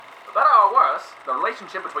better or worse, the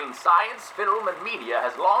relationship between science, film, and media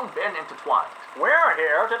has long been intertwined. We're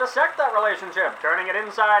here to dissect that relationship, turning it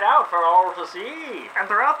inside out for all to see. And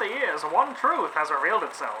throughout the years, one truth has revealed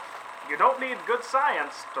itself. You don't need good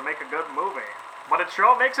science to make a good movie, but it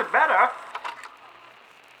sure makes it better.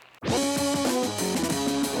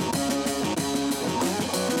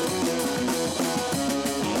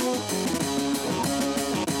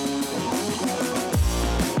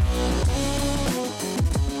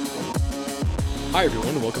 Hi everyone,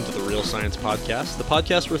 and welcome to the Real Science Podcast, the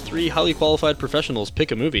podcast where three highly qualified professionals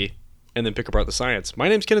pick a movie and then pick apart the science. My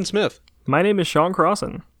name's Kenan Smith. My name is Sean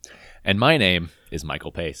Crossan. And my name is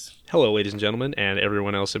Michael Pace. Hello, ladies and gentlemen, and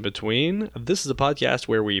everyone else in between. This is a podcast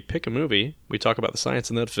where we pick a movie, we talk about the science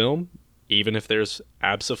in that film, even if there's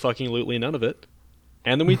abso-fucking-lutely none of it,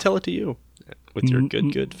 and then we tell it to you with your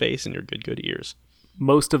good face and your good ears.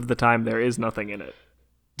 Most of the time, there is nothing in it.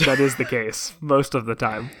 That is the case. Most of the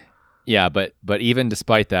time. Yeah, but even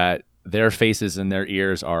despite that, their faces and their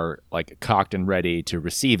ears are like cocked and ready to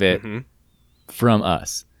receive it from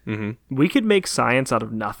us. Mm-hmm. We could make science out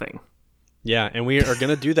of nothing. Yeah, and we are going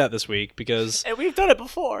to do that this week because... And we've done it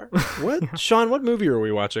before. What? Sean, what movie are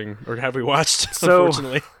we watching? Or have we watched, So,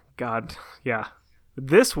 unfortunately? God, yeah.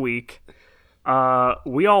 This week,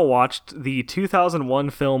 we all watched the 2001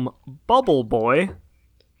 film Bubble Boy,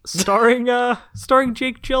 starring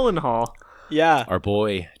Jake Gyllenhaal. Yeah. Our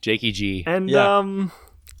boy, Jakey G. And, Yeah.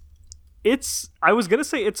 I was going to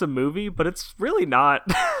say it's a movie, but it's really not.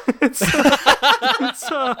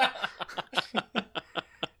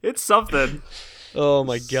 it's something. Oh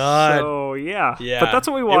my god. So, yeah. Yeah. But that's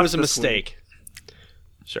what we watched. It was a this mistake. week.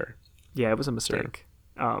 Sure. Yeah, it was a mistake.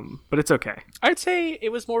 But it's okay. I'd say it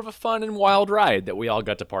was more of a fun and wild ride that we all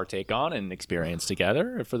got to partake on and experience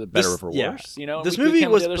together, for the better or for worse. You know, This we movie came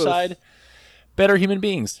on was the other both- side better human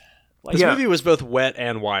beings. This Yeah. movie was both wet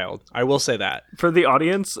and wild. I will say that. For the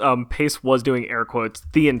audience, Pace was doing air quotes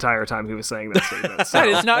the entire time he was saying that statement. So. That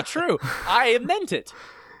is not true. I meant it.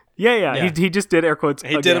 Yeah. Yeah. He just did air quotes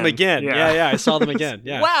He did them again. Yeah, I saw them again.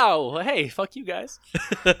 Yeah. Wow. Hey, fuck you guys.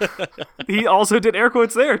 He also did air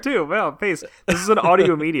quotes there, too. Wow, Pace. This is an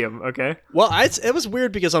audio medium, okay? Well, it was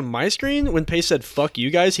weird because on my screen, when Pace said "fuck you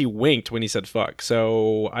guys," he winked when he said "fuck."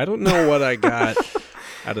 So I don't know what I got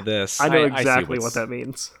out of this. I know I see exactly what's- what that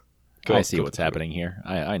means. Cool, I see cool, what's cool. happening here.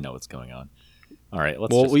 I know what's going on. All right.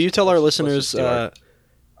 Let's Well, just- will you tell our let's listeners? just do our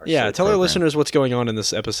Yeah, show tell our program. listeners what's going on in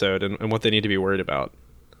this episode and what they need to be worried about.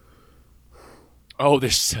 Oh,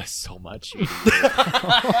 there's so much.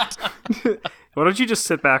 Why don't you just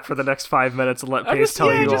sit back for the next 5 minutes and let Pace just-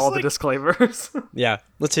 tell yeah, you just all the like- disclaimers? Yeah,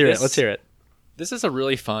 let's hear it. This- Let's hear it. This is a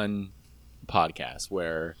really fun podcast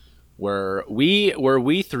where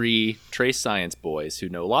we three trace science boys who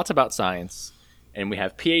know lots about science, and we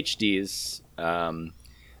have PhDs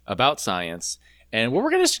about science. And what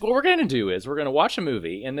we're gonna do is we're gonna watch a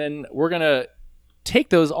movie, and then we're gonna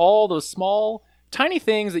take all those small, tiny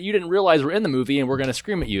things that you didn't realize were in the movie, and we're gonna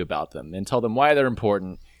scream at you about them and tell them why they're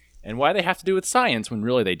important and why they have to do with science when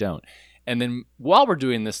really they don't. And then while we're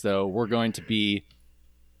doing this, though, we're going to be,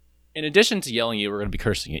 in addition to yelling at you, we're going to be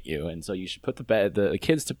cursing at you. And so you should put the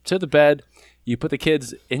kids to the bed. You put the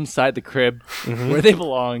kids inside the crib where they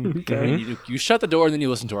belong. And you shut the door, and then you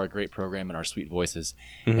listen to our great program and our sweet voices.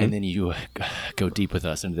 And then you go deep with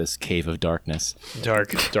us into this cave of darkness.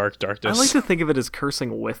 Darkness. I like to think of it as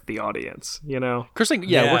cursing with the audience, you know? Cursing,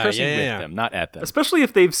 Yeah, we're cursing yeah, with yeah. them, not at them. Especially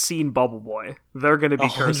if they've seen Bubble Boy. They're going to be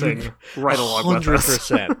cursing right along with us.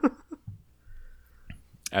 100%.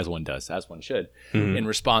 As one does, as one should, in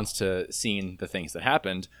response to seeing the things that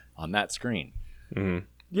happened on that screen.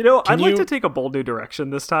 You know, I'd like you- to take a bold new direction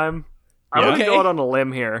this time. I Yeah? want to Okay. go out on a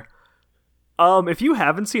limb here. If you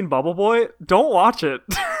haven't seen Bubble Boy, don't watch it.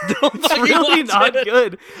 It's really not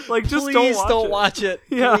good. Like, just Please don't watch it.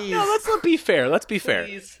 it. Yeah. Please. No, let's be fair. Let's be fair.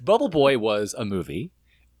 Bubble Boy was a movie.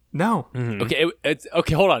 No. Okay,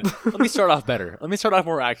 okay. Hold on. Let me start off better. Let me start off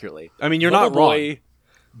more accurately. I mean, you're Bubble not wrong. Boy,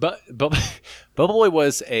 but Bubble Boy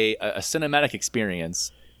was a cinematic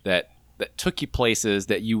experience that took you places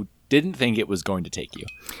that you didn't think it was going to take you,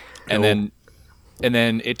 and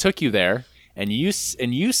then it took you there, and you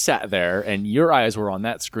sat there, and your eyes were on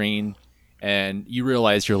that screen, and you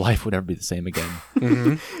realized your life would never be the same again.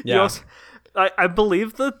 You Yeah. also- I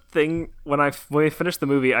believe the thing when we finished the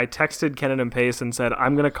movie, I texted Kenan and Pace and said,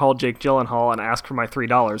 I'm going to call Jake Gyllenhaal and ask for my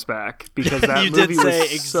 $3 back because that You movie did say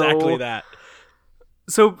was exactly so... that.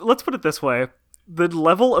 So let's put it this way. The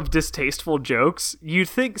level of distasteful jokes, you'd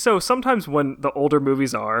think... So sometimes when the older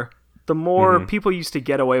movies are, the more people used to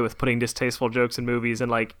get away with putting distasteful jokes in movies,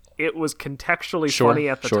 and like it was contextually Sure, funny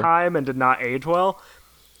at the sure. time and did not age well.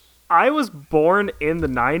 I was born in the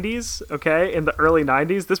 90s, okay? In the early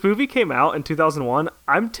 90s. This movie came out in 2001.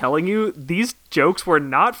 I'm telling you, these jokes were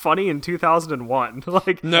not funny in 2001.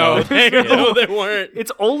 Like, No, no, they weren't.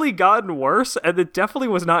 it's only gotten worse, and it definitely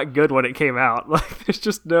was not good when it came out. Like, there's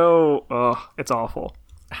just no... it's awful.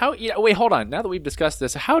 Wait, hold on. Now that we've discussed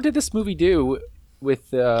this, how did this movie do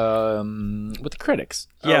with the critics?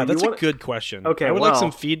 Yeah, you that's wanna- a good question. Okay, I would like well-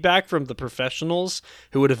 some feedback from the professionals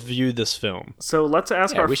who would have viewed this film. So let's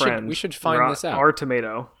ask our we should- friend... we should find this out. Our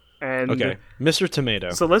Tomato. And Okay, Mr.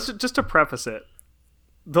 Tomato. So let's just to preface it.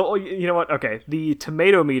 You know what? Okay, the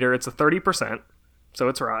tomato meter, it's a 30%, so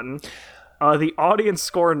it's rotten. The audience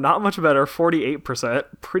score, not much better, 48%,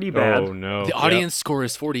 pretty bad. Oh no, The audience score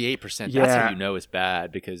is 48%. That's Yeah. how you know it's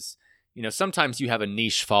bad, because sometimes you have a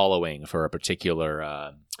niche following for a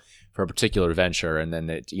particular venture, and then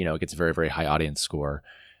it gets a very, very high audience score.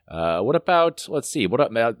 What about, let's see, what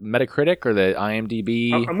about Metacritic or the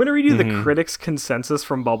IMDb? I'm going to read you the critics' consensus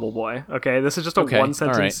from Bubble Boy. Okay, this is just a Okay,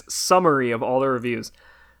 one-sentence all right. summary of all the reviews.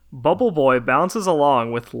 Bubble Boy bounces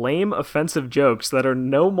along with lame, offensive jokes that are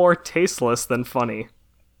no more tasteless than funny.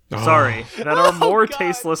 Sorry, that are more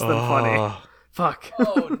tasteless than funny. Fuck.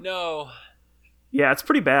 Oh no, Yeah, it's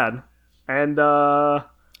pretty bad. And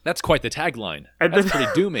that's quite the tagline. And That's then-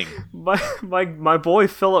 pretty dooming. my boy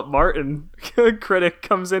Philip Martin, critic,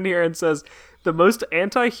 comes in here and says the most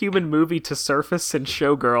anti-human movie to surface since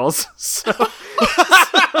Showgirls. So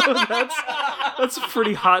that's a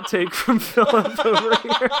pretty hot take from Philip over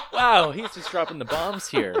here. Wow, he's just dropping the bombs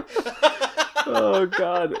here. Oh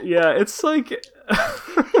god, yeah, it's like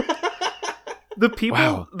the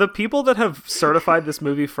people that have certified this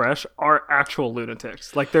movie fresh are actual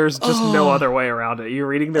lunatics. Like, there's just no other way around it. You're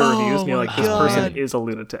reading their reviews and you're like, this person is a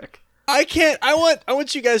lunatic. I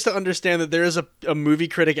want you guys to understand that there is a movie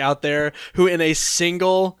critic out there who in a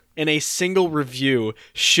single review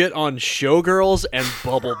shit on Showgirls and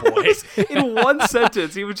Bubble Boys. In one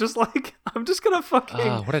sentence, he was just like, I'm just gonna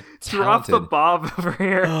fucking What a drop the talented, bob over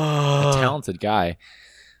here. talented guy.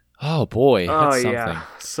 Oh boy, that's something. Yeah.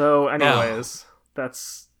 So anyways,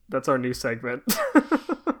 that's our new segment.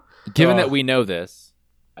 Given that we know this,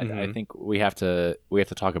 I think we have to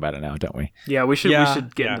talk about it now, don't we? Yeah, we should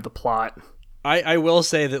get Yeah. into the plot. I will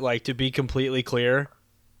say that, like, to be completely clear,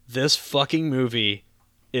 this fucking movie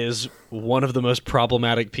is one of the most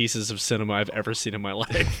problematic pieces of cinema I've ever seen in my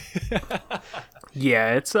life.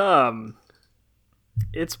 Yeah, it's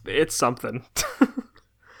something.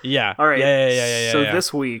 Yeah. All right. Yeah. So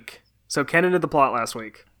this week, Ken did the plot last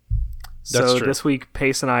week. That's So true. this week,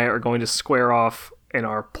 Pace and I are going to square off in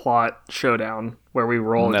our plot showdown where we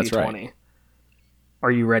roll a That's d20. right. Are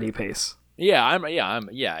you ready, Pace? Yeah.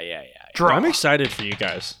 Draw. I'm excited for you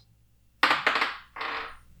guys.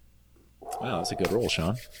 Wow, that's a good roll,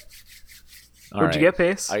 Sean. All What'd you right. get,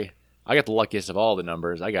 Pace? I got the luckiest of all the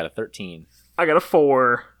numbers. I got a 13. I got a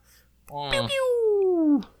 4.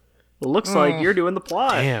 Oh. It looks like you're doing the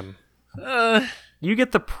plot. Damn. You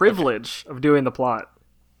get the privilege of doing the plot.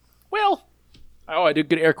 Well, I did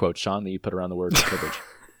good air quotes, Sean, that you put around the word privilege.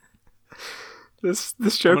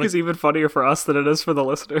 This joke is even funnier for us than it is for the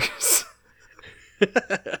listeners.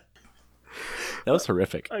 That was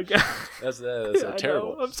horrific. I guess. That's I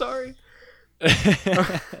terrible. know, I'm sorry.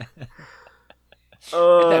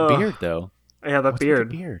 That beard, though. Yeah, that What's with beard.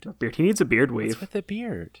 the beard? That beard. He needs a beard What's weave. with the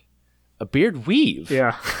beard? A beard weave?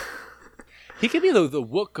 Yeah. He could be the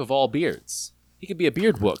wook of all beards. He could be a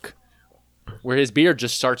beard wook, where his beard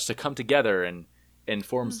just starts to come together and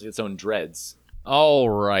forms its own dreads. All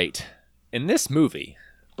right. In this movie,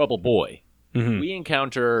 Bubble Boy, we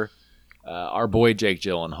encounter our boy Jake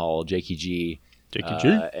Gyllenhaal, Jakey G. Jakey G.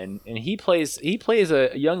 And he plays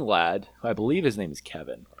a young lad who I believe his name is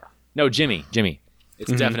Kevin. No, Jimmy.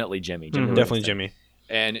 It's definitely Jimmy. Jimmy Definitely Livingston. Jimmy.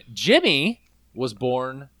 And Jimmy was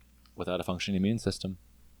born without a functioning immune system.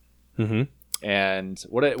 Mm-hmm. And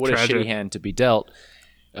what a Tragic. shitty hand to be dealt.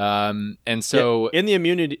 And so in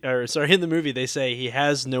the movie, they say he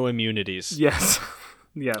has no immunities. Yes.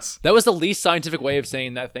 Yes. that was the least scientific way of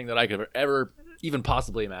saying that thing that I could have ever even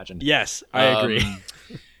possibly imagined. Yes, I agree.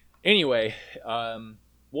 Anyway,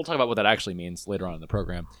 we'll talk about what that actually means later on in the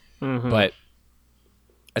program. Mm-hmm. But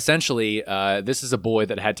essentially, this is a boy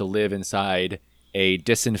that had to live inside a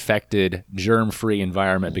disinfected, germ-free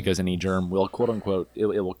environment because any germ will, quote-unquote, it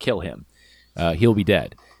will kill him. He'll be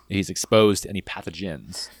dead. He's exposed to any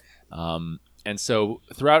pathogens. And so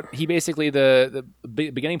throughout, he basically, the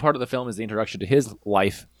beginning part of the film is the introduction to his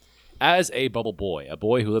life as a bubble boy, a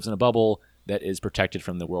boy who lives in a bubble that is protected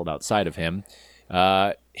from the world outside of him.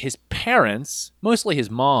 His parents, mostly his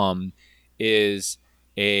mom, is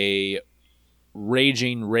a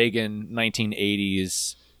raging Reagan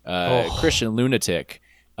 1980s Christian lunatic.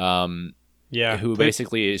 Yeah. Who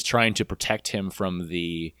basically is trying to protect him from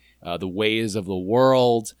the ways of the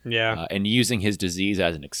world. Yeah. And using his disease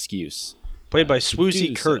as an excuse. Played by do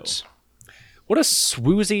Swoozie so. Kurtz. What a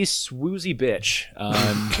swoozy bitch.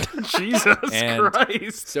 Jesus And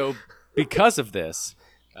Christ. So because of this,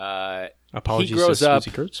 Apologies he grows to up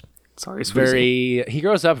Swoozie Kurtz. Sorry, Swoozie. he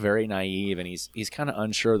grows up very naive, and he's kind of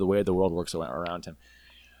unsure of the way the world works around him.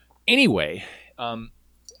 Anyway,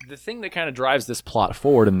 the thing that kind of drives this plot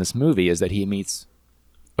forward in this movie is that he meets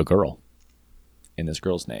a girl, and this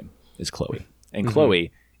girl's name is Chloe. And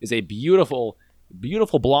Chloe is a beautiful,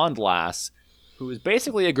 beautiful blonde lass who is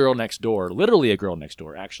basically a girl next door, literally a girl next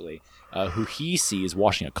door, actually, who he sees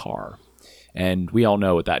washing a car. And we all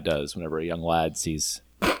know what that does whenever a young lad sees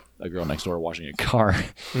a girl next door washing a car.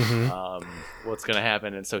 What's going to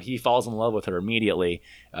happen? And so he falls in love with her immediately,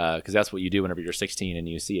 because that's what you do whenever you're 16 and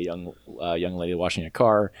you see a young lady washing a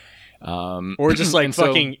car. Or just like and so-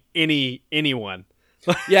 fucking anyone.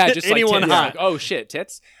 Yeah, just like anyone tits. hot. Like, oh shit,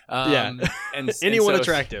 tits. Yeah. and Anyone so-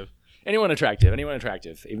 attractive. Anyone attractive,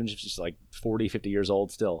 even if she's like 40, 50 years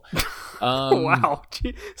old still. Wow.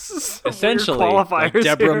 Gee, this is some weird essentially, qualifiers Like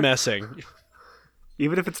Deborah here. Messing.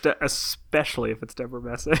 Even if it's especially if it's Deborah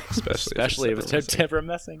Messing. Especially if it's Deborah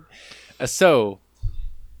Messing. So,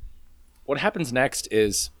 what happens next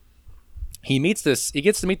is he gets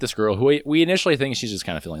to meet this girl who we initially think she's just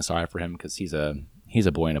kind of feeling sorry for him because he's a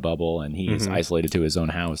boy in a bubble and he's isolated to his own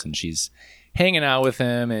house, and she's hanging out with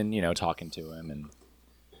him and talking to him, and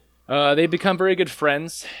they become very good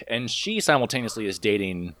friends. And she simultaneously is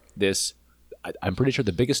dating this, I'm pretty sure,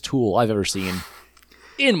 the biggest tool I've ever seen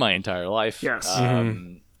in my entire life. Yes.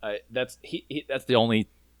 That's the only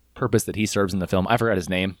purpose that he serves in the film. I forgot his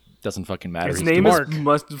name. Doesn't fucking matter. His He's name Mark. is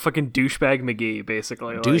must fucking douchebag McGee,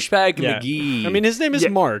 basically. Like, Douchebag Yeah. McGee. I mean, his name is Yeah.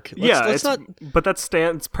 Mark. Let's not. but that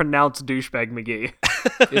stands pronounced douchebag McGee.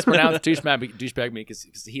 it's pronounced douchebag McGee because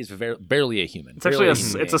he's barely a human. It's actually Barely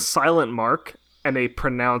human it's a silent Mark and a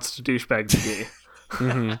pronounced douchebag McGee.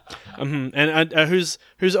 And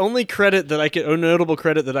whose only credit that I could, notable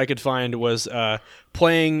credit that I could find was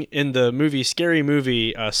playing in the movie Scary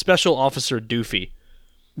Movie, Special Officer Doofy.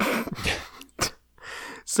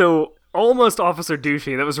 So almost Officer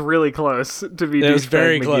Douchey. That was really close to be. It was douchebag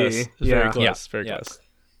very McGee. close. It was Yeah. Very close. Yeah. Very Yeah. close.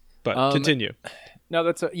 But continue. No,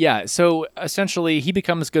 that's yeah. So essentially, he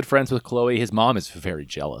becomes good friends with Chloe. His mom is very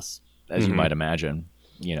jealous, as you might imagine.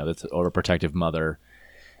 That's an overprotective mother.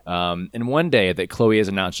 And one day that Chloe has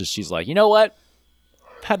announced, she's like, you know what?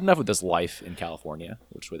 I've had enough of this life in California,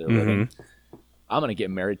 which is where they're living. I'm gonna get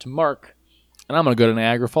married to Mark, and I'm gonna go to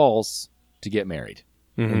Niagara Falls to get married.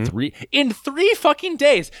 In three fucking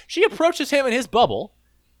days, she approaches him in his bubble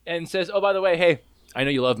and says, "Oh, by the way, hey, I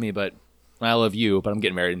know you love me, but I love you, but I'm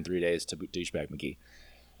getting married in 3 days to douchebag McGee."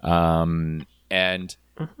 And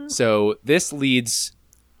so this leads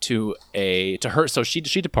to her. So she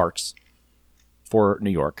departs for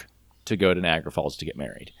New York to go to Niagara Falls to get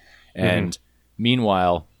married. And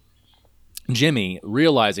meanwhile, Jimmy,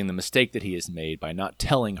 realizing the mistake that he has made by not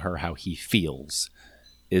telling her how he feels,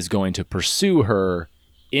 is going to pursue her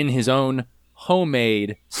in his own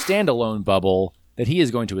homemade standalone bubble that he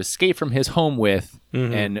is going to escape from his home with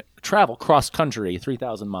and travel cross-country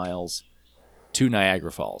 3,000 miles to Niagara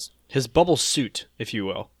Falls. His bubble suit, if you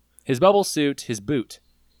will. His bubble suit, his boot.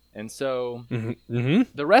 And so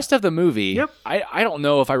the rest of the movie, Yep. I don't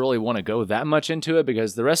know if I really want to go that much into it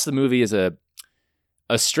because the rest of the movie is a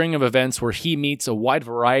string of events where he meets a wide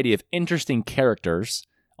variety of interesting characters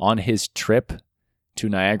on his trip to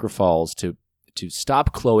Niagara Falls to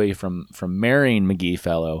stop Chloe from marrying McGee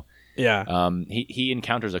fellow. Yeah. He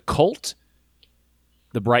encounters a cult,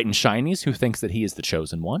 the Bright and Shinies, who thinks that he is the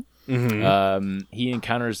chosen one. He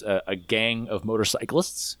encounters a gang of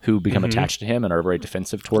motorcyclists who become attached to him and are very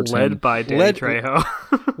defensive towards him. Led by Danny Trejo.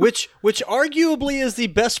 which arguably is the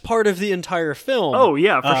best part of the entire film. Oh,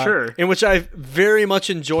 yeah, for sure. In which I very much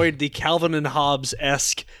enjoyed the Calvin and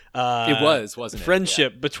Hobbes-esque It wasn't it?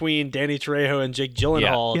 friendship between Danny Trejo and Jake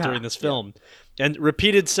Gyllenhaal Yeah. during this film. And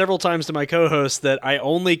repeated several times to my co-host that I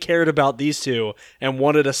only cared about these two and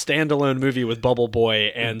wanted a standalone movie with Bubble Boy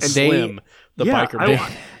and Slim, the biker I-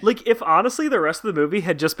 band. like if honestly the rest of the movie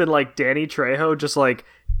had just been like Danny Trejo just like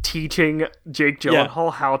teaching Jake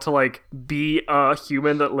Gyllenhaal how to like be a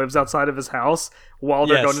human that lives outside of his house while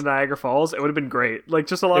they're Yes. going to Niagara Falls, it would have been great. Like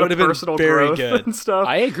just a lot would of have been personal very growth good. and stuff.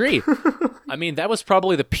 I agree. I mean, that was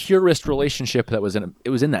probably the purest relationship that was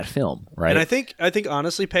in that film, right? And I think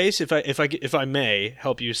honestly, Pace, if I may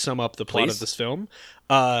help you sum up the plot Please. of this film,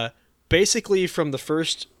 basically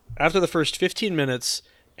after the first 15 minutes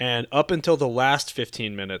and up until the last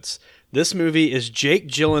 15 minutes, This movie is Jake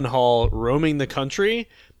Gyllenhaal roaming the country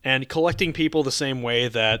and collecting people the same way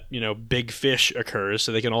that, Big Fish occurs,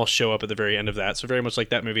 so they can all show up at the very end of that. So very much like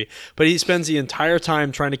that movie. But he spends the entire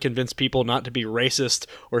time trying to convince people not to be racist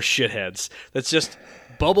or shitheads. That's just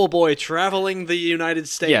Bubble Boy traveling the United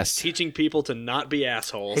States, Yes. teaching people to not be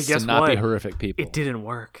assholes. Hey, guess to not what? be horrific people. It didn't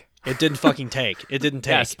work. It didn't fucking take. It didn't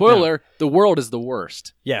take. Yeah, spoiler, the world is the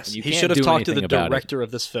worst. Yes, And you he can't should have do talked to the anything about it. director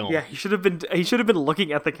of this film. Yeah, he should have been. He should have been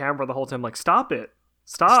looking at the camera the whole time, like, stop it,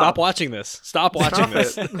 stop, Stop watching this. Stop watching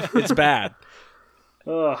this. It's bad.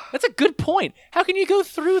 Ugh. That's a good point. How can you go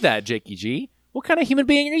through that, Jakey G? What kind of human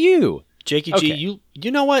being are you? Jakey Okay. G,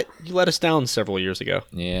 you know what? You let us down several years ago.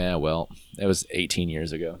 Yeah, well, that was 18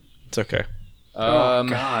 years ago. It's okay. Oh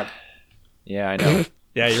God. Yeah, I know.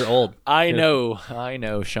 Yeah, you're old. I know,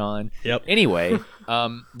 Sean. Yep. Anyway,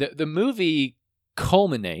 the movie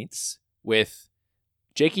culminates with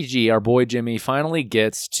Jakey G, our boy Jimmy, finally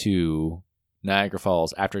gets to Niagara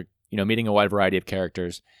Falls after meeting a wide variety of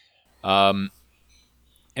characters. And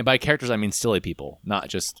by characters, I mean silly people, not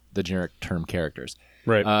just the generic term characters.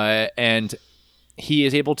 Right. And he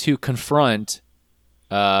is able to confront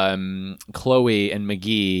Chloe and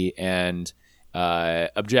McGee and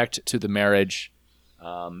object to the marriage.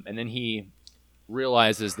 And then he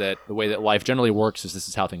realizes that the way that life generally works is this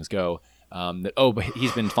is how things go. But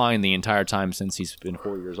he's been fine the entire time since he's been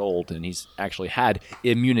 4 years old, and he's actually had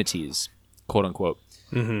immunities, quote unquote.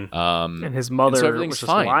 Mm-hmm. And his mother so everything's was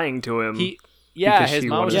just fine. lying to him. Because because his she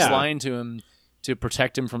mom was wanted- just Yeah. lying to him to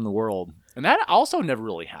protect him from the world, and that also never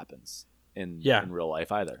really happens in real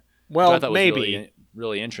life either. Well, Which I thought was maybe. really,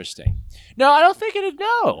 really interesting. No, I don't think it.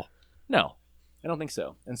 No, I don't think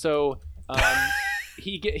so. And so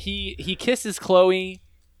he kisses Chloe,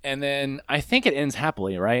 and then I think it ends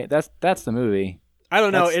happily. Right? That's the movie. I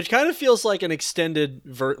don't know. That's- It kind of feels like an extended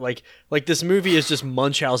like this movie is just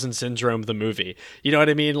Munchausen syndrome the movie. You know what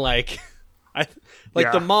I mean? Like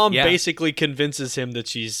Yeah. the mom Yeah. basically convinces him that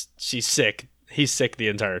she's sick. He's sick the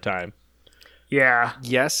entire time. Yeah.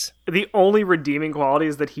 Yes. The only redeeming quality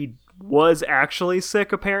is that he was actually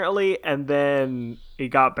sick, apparently, and then he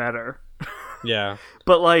got better. Yeah.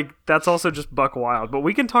 But, like, that's also just buck wild. But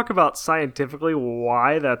we can talk about scientifically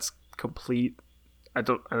why that's complete. I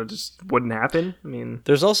just wouldn't happen. I mean,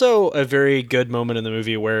 There's also a very good moment in the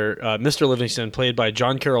movie where Mr. Livingston, played by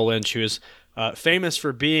John Carroll Lynch, who is famous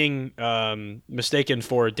for being mistaken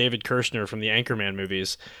for David Kirshner from the Anchorman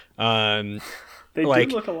movies. they Like-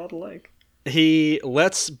 do look a lot alike. He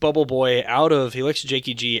lets he lets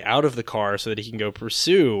Jakey G out of the car so that he can go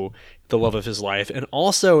pursue the love of his life. And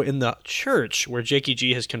also in the church where Jakey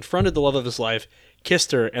G has confronted the love of his life,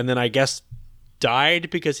 kissed her, and then I guess died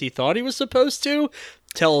because he thought he was supposed to,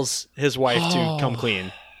 tells his wife to come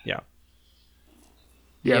clean. Yeah.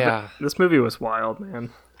 Yeah, Yeah. but this movie was wild,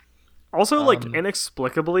 man. Also, like,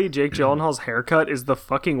 inexplicably, Jake Gyllenhaal's haircut is the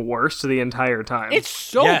fucking worst the entire time. It's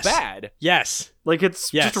so Yes. bad. Yes. like,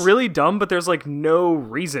 it's Yes. just really dumb, but there's, like, no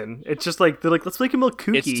reason. It's just like, they're like, let's make him look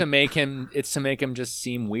kooky. It's to make him just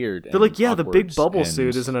seem weird. They're like, yeah, the big awkward bubble and-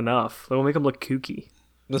 suit isn't enough. We'll make him look kooky.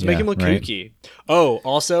 Let's Yeah, make him look right. kooky. Oh,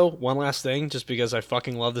 also, one last thing, just because I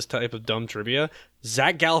fucking love this type of dumb trivia.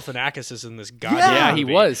 Zach Galifianakis is in this goddamn Yeah, he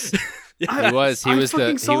movie. was. He was. He I was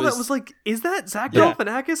fucking the. saw he that. Was like, is that Zach Yeah.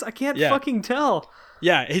 Galifianakis? I can't Yeah. fucking tell.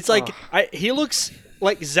 Yeah, it's like he looks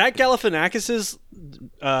like Zach Galifianakis's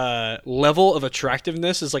level of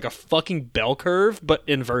attractiveness is like a fucking bell curve, but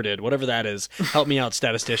inverted. Whatever that is. Help me out,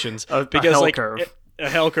 statisticians. A because hell like curve. a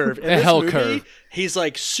hell curve. In A this hell movie, curve. He's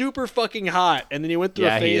like super fucking hot, and then he went through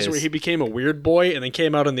Yeah, a he phase is. where he became a weird boy, and then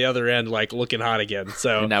came out on the other end like looking hot again.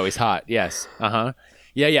 So And now he's hot. Yes.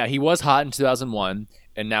 Yeah. He was hot in 2001,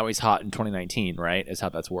 and now he's hot in 2019. Right? Is how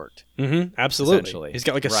that's worked. absolutely, Essentially. he's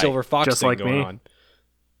got like a Right. silver fox Just thing like going me. on.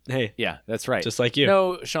 Hey, Yeah, that's right. just like you.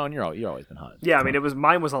 No, Sean, you're always been hot. Yeah, I mean,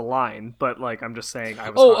 mine was a line, but like, I'm just saying, I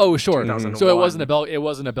was. Oh, hot sure. in 2001. So it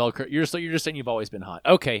wasn't a bell curve. You're just saying you've always been hot.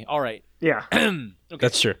 Okay. All right. Yeah,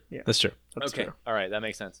 That's true. Yeah. That's true. that's Okay. true. All right. That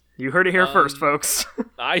makes sense. You heard it here first, folks.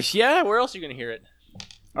 Yeah. Where else are you gonna hear it?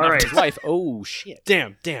 All right. His wife. Oh shit.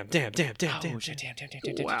 Damn. Oh shit.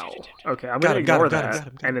 Damn. Wow. Okay, I'm Got gonna him, got ignore him, got that. him, got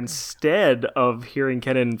him, got And instead of hearing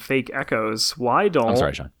Ken in fake echoes, why don't? I'm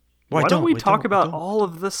sorry, Sean. Why don't we talk about all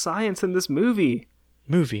of the science in this movie?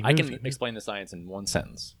 movie? I can explain the science in one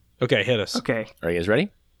sentence. Okay, hit us. Okay. Are you guys ready?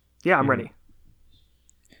 Yeah, I'm ready.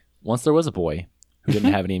 Once there was a boy who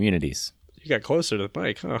didn't have any immunities. You got closer to the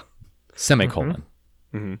mic, huh? Semicolon.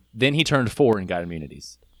 Mm-hmm. Then he turned 4 and got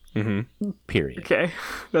immunities. Period. Okay,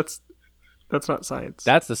 that's not science.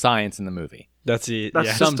 That's the science in the movie. That's the That's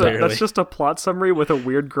yeah, just barely. that's just a plot summary with a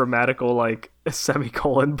weird grammatical like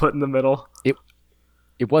semicolon put in the middle.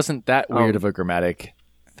 It wasn't that weird of a grammatic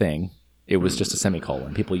thing. It was just a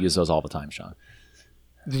semicolon. People use those all the time, Sean.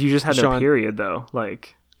 You just had no Sean- period though.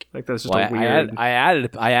 Like that's just Well, a weird. I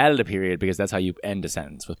added a period because that's how you end a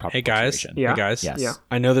sentence with proper Hey guys, punctuation. Yeah. hey guys. Yes. Yeah.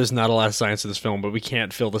 I know there's not a lot of science in this film, but we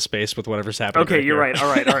can't fill the space with whatever's happening. Okay, you're here. right. All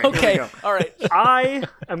right. Here we Okay. go. All right. I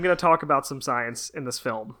am going to talk about some science in this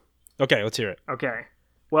film. Okay, let's hear it. Okay.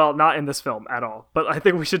 Well, not in this film at all, but I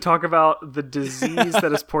think we should talk about the disease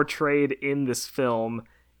that is portrayed in this film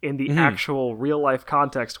in the actual real life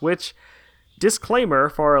context, which, disclaimer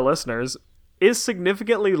for our listeners, is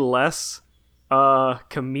significantly less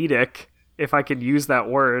comedic, if I could use that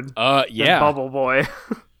word, than Yeah. Bubble Boy.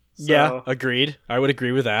 Yeah, agreed. I would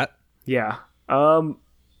agree with that. Yeah.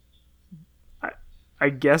 I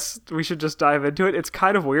guess we should just dive into it. It's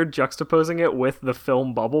kind of weird juxtaposing it with the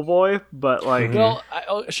film Bubble Boy, but like, Well,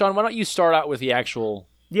 Sean, why don't you start out with the actual?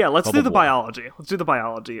 yeah, let's do Bubble the Boy. biology. Let's do the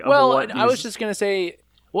biology. Of Well, what I was these- just gonna say.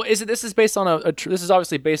 Well, this is based on this is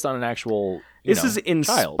obviously based on an actual. This is child.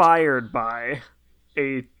 inspired by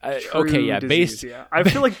a true okay, yeah, disease. based- Yeah, I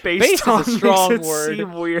feel like based, based is a on strong makes it word.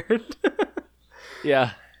 seem weird.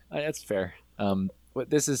 Yeah, that's fair. But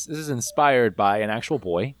this is inspired by an actual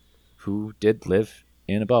boy who did live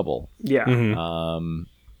in a bubble. Yeah, Um,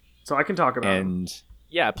 so I can talk about. it. and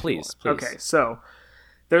yeah, please. Okay, so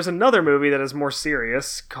there's another movie that is more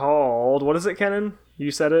serious called, what is it, Kenan?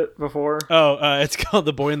 You said it before. Oh, it's called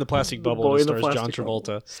The Boy in the Plastic Bubble. Boy It in the stars John Plastic Bubble.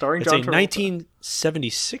 Travolta. Starring it's John a Travolta.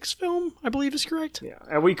 1976 film, I believe is correct. Yeah,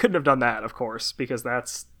 and we couldn't have done that, of course, because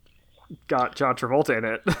that's got John Travolta in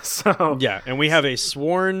it. So Yeah, and we have a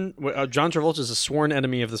sworn. John Travolta is a sworn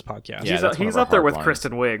enemy of this podcast. Yeah, he's, that's one he's of our up there hard with lines.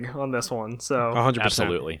 Kristen Wiig on this one. So 100%.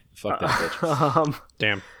 Absolutely. Fuck that bitch.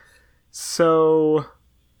 Damn. So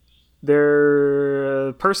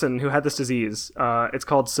their person who had this disease, it's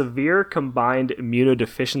called severe combined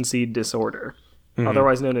immunodeficiency disorder,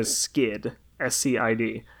 otherwise known as SCID,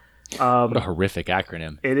 SCID. What a horrific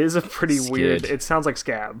acronym. It is a pretty SCID. weird. It sounds like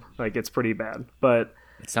scab, like it's pretty bad. But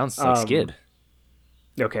It sounds like Skid.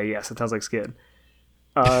 okay, yes, it sounds like SCID.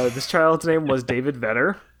 This child's name was David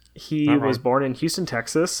Vetter. He Not was wrong. born in Houston,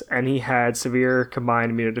 Texas, and he had severe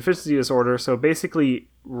combined immunodeficiency disorder. So basically,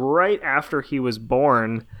 right after he was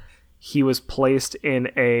born, he was placed in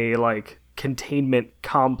a like containment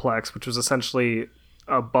complex, which was essentially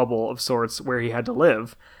a bubble of sorts where he had to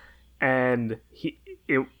live, and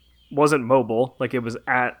it wasn't mobile, like it was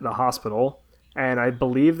at the hospital. And I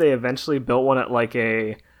believe they eventually built one at like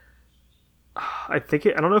I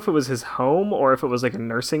don't know if it was his home or if it was like a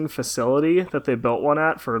nursing facility that they built one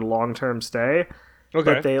at for long-term stay.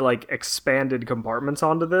 Okay. But they like expanded compartments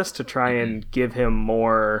onto this to try and give him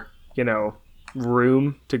more,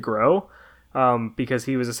 room to grow. Because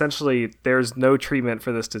he was essentially, there's no treatment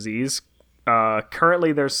for this disease.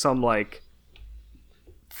 Currently there's some like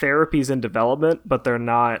therapies in development, but they're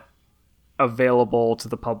not available to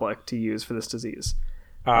the public to use for this disease.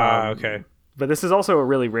 Okay. But this is also a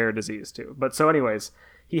really rare disease too. But so anyways,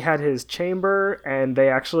 he had his chamber, and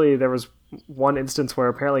there was one instance where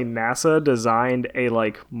apparently NASA designed a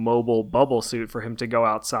like mobile bubble suit for him to go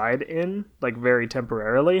outside in, like very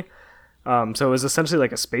temporarily. So it was essentially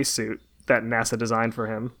like a spacesuit that NASA designed for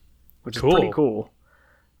him, which is pretty cool.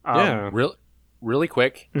 Yeah. Really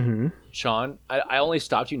quick, Sean, I only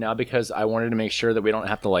stopped you now because I wanted to make sure that we don't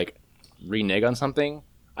have to like renege on something.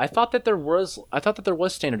 I thought that there was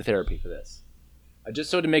standard therapy for this. Just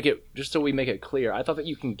so we make it clear, I thought that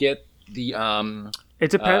you can get the It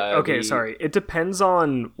depends. Okay, the- sorry. It depends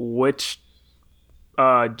on which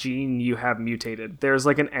gene you have mutated. There's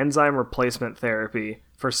like an enzyme replacement therapy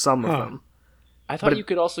for some of them. I thought But you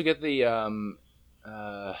could also get the Can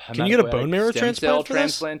you get a bone marrow stem cell transplant for this?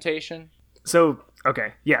 transplantation. So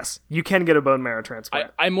okay, yes, you can get a bone marrow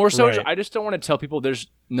transplant. I more so Right. I just don't want to tell people there's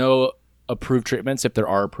no approved treatments if there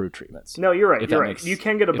are approved treatments. No, you're right. If You're that right. makes- You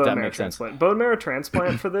can get a if bone that marrow makes sense. transplant. Bone marrow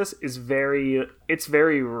transplant for this is very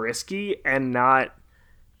risky and not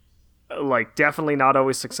like definitely not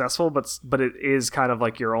always successful, but it is kind of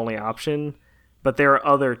like your only option. But there are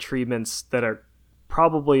other treatments that are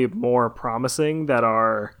probably more promising that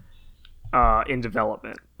are in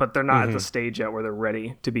development, but they're not at the stage yet where they're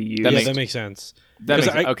ready to be used. That makes sense. That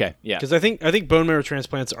 'Cause makes, okay, yeah. Because I think bone marrow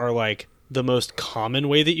transplants are like the most common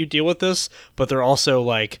way that you deal with this, but they're also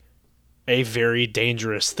like a very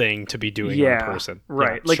dangerous thing to be doing in a person.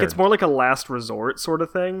 right. Yeah, Like sure. it's more like a last resort sort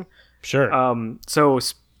of thing. Sure.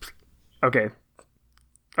 Okay.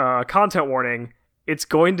 Content warning. It's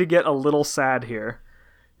going to get a little sad here.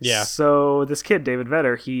 Yeah. So this kid, David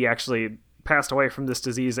Vetter, he actually passed away from this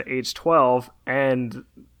disease at age 12, and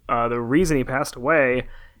the reason he passed away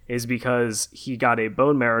is because he got a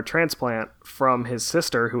bone marrow transplant from his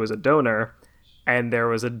sister, who was a donor, and there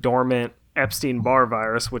was a dormant Epstein-Barr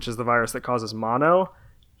virus, which is the virus that causes mono,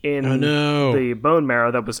 in the bone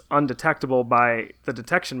marrow that was undetectable by the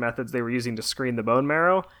detection methods they were using to screen the bone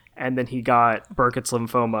marrow, and then he got Burkitt's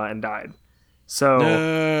lymphoma and died. So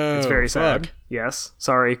it's very sad. Yes.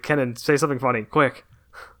 Sorry, Kenan, say something funny, quick.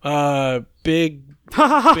 Big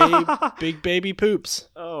baby poops.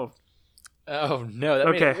 Oh no, that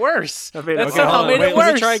made it worse. That somehow made it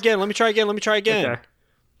worse. Let me try again.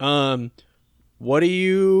 Okay. What do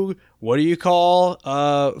you call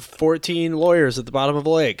 14 lawyers at the bottom of a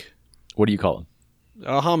lake? What do you call them?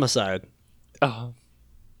 A homicide. Oh.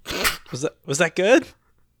 Was that good?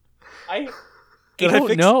 I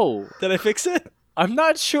don't know. Did I fix it? I'm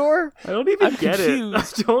not sure. I don't even get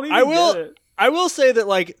confused. it. I don't even get it. I will say that,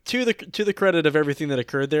 like, to the credit of everything that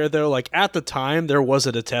occurred there, though, like, at the time there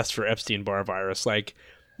wasn't a test for Epstein-Barr virus. Like,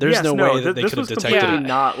 there's no way that they could have detected it.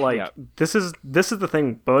 Not like this is the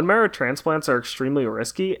thing. Bone marrow transplants are extremely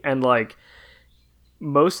risky, and like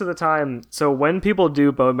most of the time. So when people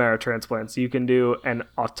do bone marrow transplants, you can do an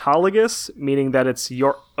autologous, meaning that it's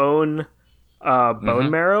your own bone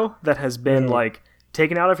marrow that has been like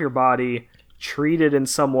taken out of your body, treated in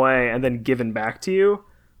some way, and then given back to you.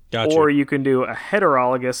 Gotcha. Or you can do a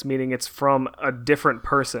heterologous, meaning it's from a different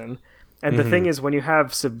person. And the thing is, when you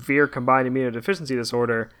have severe combined immunodeficiency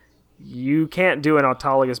disorder, you can't do an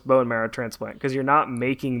autologous bone marrow transplant because you're not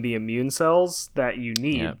making the immune cells that you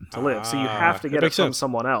need to live. So you have to get it from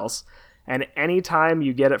someone else. And anytime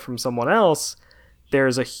you get it from someone else,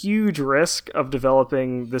 there's a huge risk of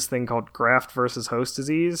developing this thing called graft versus host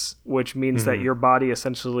disease, which means that your body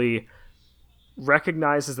essentially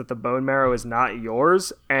recognizes that the bone marrow is not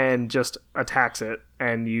yours and just attacks it,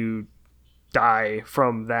 and you die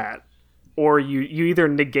from that. Or you either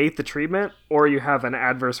negate the treatment or you have an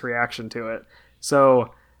adverse reaction to it.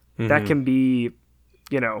 So that can be,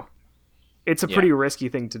 it's a pretty risky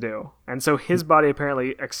thing to do. And so his body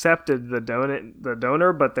apparently accepted the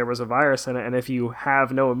donor, but there was a virus in it. And if you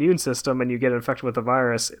have no immune system and you get infected with the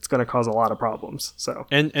virus, it's going to cause a lot of problems. So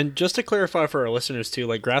and just to clarify for our listeners too,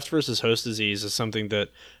 like graft versus host disease is something that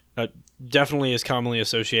definitely is commonly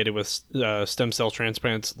associated with stem cell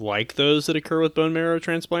transplants like those that occur with bone marrow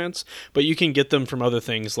transplants, but you can get them from other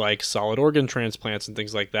things like solid organ transplants and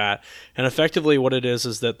things like that. And effectively what it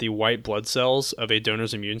is that the white blood cells of a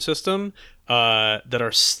donor's immune system that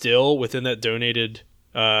are still within that donated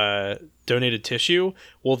tissue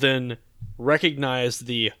will then recognize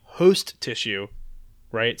the host tissue,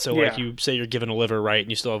 right? So like you say you're given a liver, right,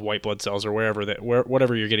 and you still have white blood cells or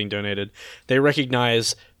whatever you're getting donated, they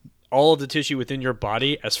recognize all of the tissue within your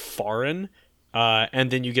body as foreign, and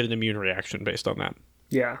then you get an immune reaction based on that.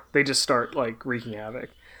 Yeah, they just start like wreaking havoc.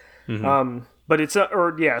 But it's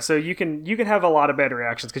so you can have a lot of bad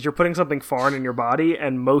reactions because you're putting something foreign in your body,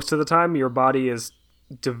 and most of the time your body is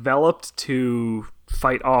developed to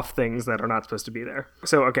fight off things that are not supposed to be there.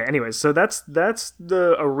 So okay, anyways, so that's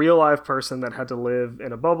a real live person that had to live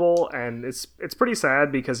in a bubble, and it's pretty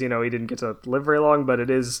sad because he didn't get to live very long, but it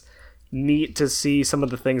is neat to see some of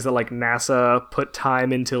the things that like NASA put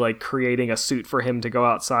time into, like creating a suit for him to go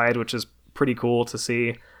outside, which is pretty cool to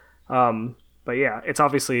see. But yeah, it's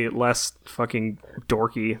obviously less fucking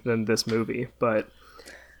dorky than this movie, but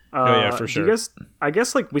for sure. I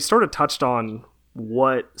guess like we sort of touched on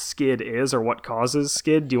what SCID is or what causes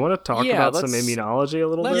SCID. Do you want to talk about some immunology a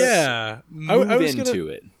little bit? Yeah, move into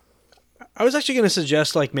it. I was actually going to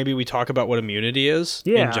suggest like maybe we talk about what immunity is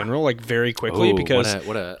in general, like very quickly, because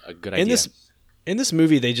what a good idea. In this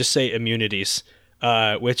movie they just say immunities,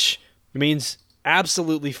 which means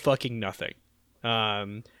absolutely fucking nothing.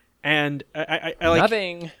 And I like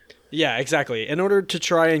nothing. Yeah, exactly. In order to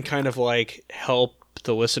try and kind of like help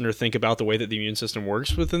the listener think about the way that the immune system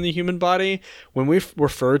works within the human body, when we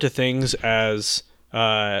refer to things as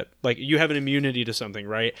like you have an immunity to something,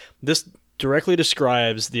 right? This directly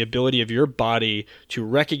describes the ability of your body to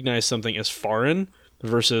recognize something as foreign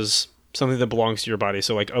versus something that belongs to your body.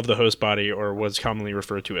 So like of the host body, or what's commonly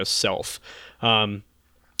referred to as self. And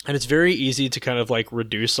it's very easy to kind of like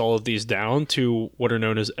reduce all of these down to what are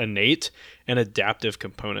known as innate and adaptive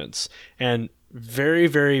components. And very,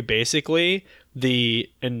 very basically, the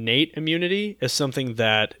innate immunity is something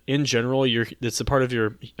that, in general, it's a part of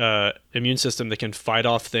your immune system that can fight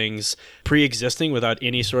off things pre-existing without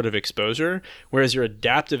any sort of exposure. Whereas your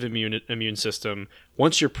adaptive immune system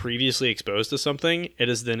once you're previously exposed to something, it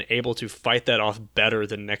is then able to fight that off better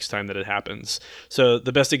the next time that it happens. So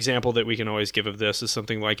the best example that we can always give of this is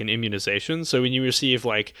something like an immunization. So when you receive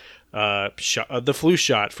like the flu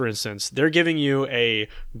shot, for instance, they're giving you a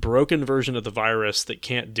broken version of the virus that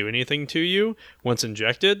can't do anything to you once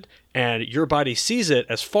injected, and your body sees it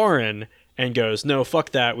as foreign and goes, no, fuck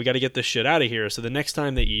that, we got to get this shit out of here. So the next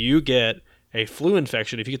time that you get a flu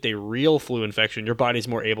infection, if you get the real flu infection, your body's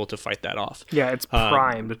more able to fight that off. Yeah, it's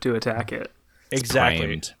primed to attack it. Exactly.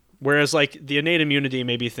 primed. Whereas like the innate immunity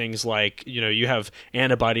may be things like, you have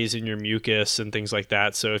antibodies in your mucus and things like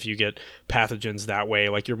that. So if you get pathogens that way,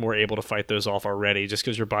 like you're more able to fight those off already just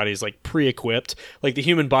because your body's like pre-equipped. Like the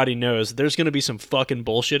human body knows there's going to be some fucking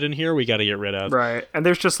bullshit in here we got to get rid of. Right. And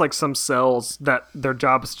there's just like some cells that their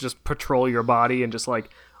job is to just patrol your body and just like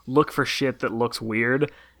look for shit that looks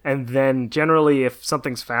weird. And then generally if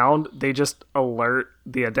something's found, they just alert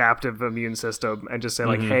the adaptive immune system and just say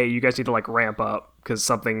like, hey, you guys need to like ramp up because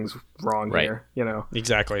something's wrong Right. here, you know?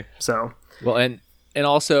 Exactly. So, Well, and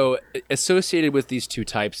also associated with these two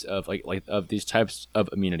types of like of these types of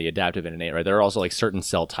immunity, adaptive and innate, right? There are also like certain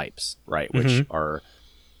cell types, right, which are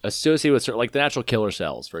associated with certain, like the natural killer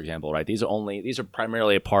cells, for example, right? These are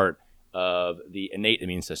primarily a part of the innate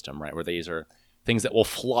immune system, right? Where these are things that will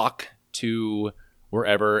flock to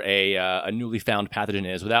wherever a newly found pathogen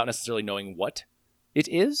is without necessarily knowing what it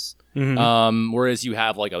is. Whereas you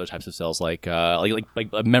have like other types of cells like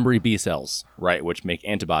memory B cells, right, which make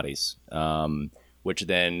antibodies, which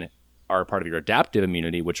then are part of your adaptive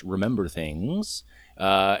immunity, which remember things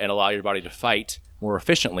and allow your body to fight more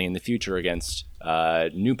efficiently in the future against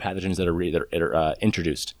new pathogens that are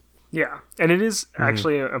introduced. yeah. And it is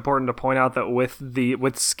actually important to point out that with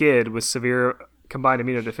SCID, with severe combined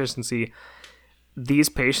immunodeficiency, these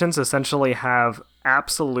patients essentially have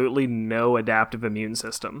absolutely no adaptive immune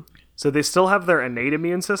system. So they still have their innate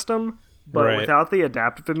immune system, but Right. without the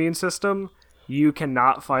adaptive immune system, you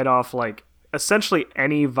cannot fight off like essentially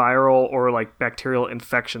any viral or like bacterial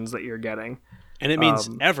infections that you're getting. And it means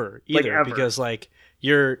ever either, ever. because like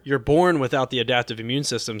you're born without the adaptive immune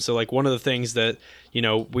system. So like one of the things that,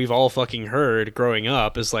 we've all fucking heard growing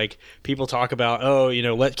up is like people talk about,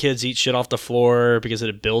 let kids eat shit off the floor because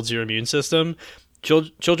it builds your immune system.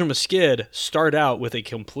 Children with SCID start out with a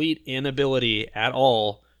complete inability at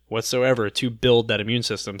all whatsoever to build that immune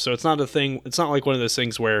system. So it's not like one of those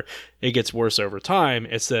things where it gets worse over time.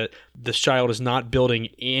 It's that this child is not building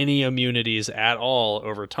any immunities at all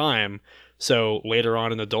over time. So later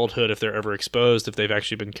on in adulthood, if they're ever exposed, if they've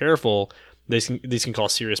actually been careful, these can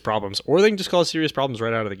cause serious problems, or they can just cause serious problems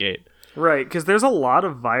right out of the gate. Right, because there's a lot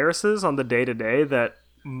of viruses on the day-to-day that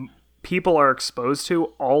people are exposed to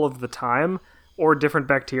all of the time, or different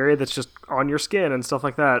bacteria that's just on your skin and stuff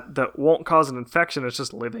like that won't cause an infection. It's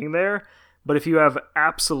just living there. But if you have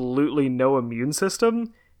absolutely no immune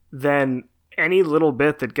system, then any little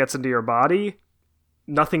bit that gets into your body,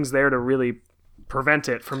 nothing's there to really prevent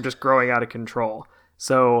it from just growing out of control.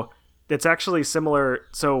 So it's actually similar.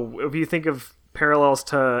 So if you think of parallels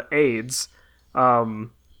to AIDS,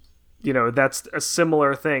 that's a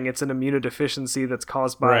similar thing. It's an immunodeficiency that's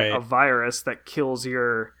caused by Right. a virus that kills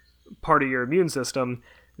your part of your immune system.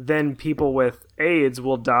 Then people with AIDS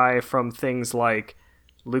will die from things like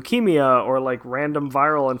leukemia or like random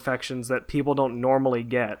viral infections that people don't normally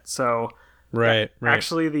get. So Right.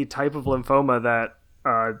 actually the type of lymphoma that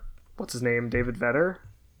what's his name, David Vetter,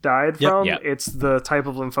 died from, Yep. it's the type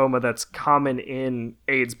of lymphoma that's common in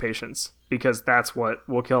AIDS patients, because that's what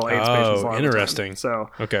will kill AIDS patients a lot of the time. Interesting. So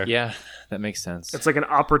Okay. Yeah, that makes sense. it's like an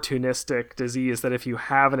opportunistic disease that if you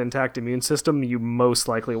have an intact immune system, you most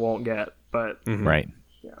likely won't get. But Right.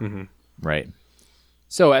 Right.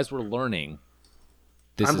 So as we're learning,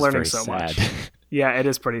 this I'm is learning very so sad. much. yeah, it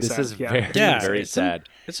is pretty This sad. is yeah. very, Yeah, very it's some- sad.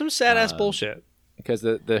 It's some sad ass bullshit. Because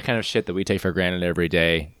the kind of shit that we take for granted every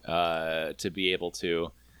day, to be able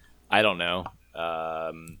to, I don't know,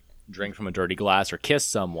 drink from a dirty glass or kiss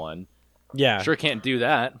someone, Yeah. sure can't do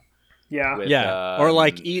that. Yeah. with, Yeah. Or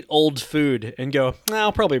like eat old food and go, nah,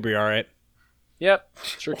 I'll probably be all right. Yep,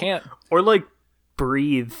 sure can't. Or like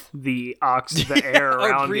breathe the air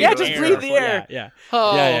around breathe you. Yeah, just breathe the air. Yeah.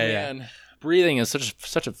 Oh Yeah, yeah, yeah. man, breathing is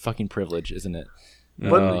such a fucking privilege, isn't it?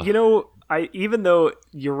 But even though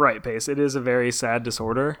you're right, Pace, it is a very sad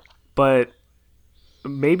disorder, but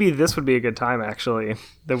maybe this would be a good time actually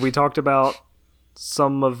that we talked about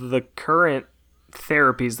some of the current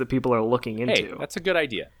therapies that people are looking into. Hey, that's a good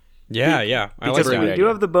idea. Yeah, yeah. I like Because that. we that. do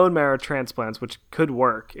have the bone marrow transplants, which could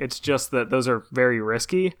work. It's just that those are very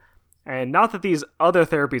risky. And not that these other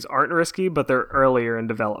therapies aren't risky, but they're earlier in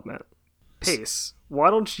development. Pace, why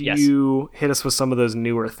don't you hit us with some of those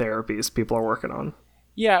newer therapies people are working on?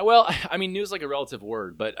 Yeah, well, I mean, new is like a relative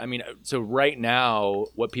word, but I mean, so right now,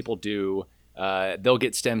 what people do, they'll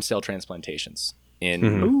get stem cell transplantations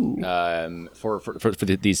for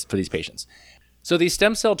these patients. So these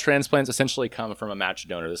stem cell transplants essentially come from a matched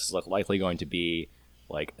donor. This is likely going to be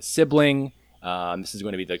like a sibling. This is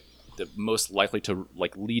going to be the most likely to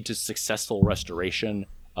like lead to successful restoration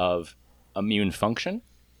of immune function.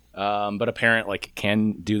 But a parent like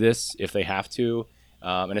can do this if they have to.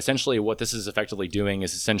 And essentially what this is effectively doing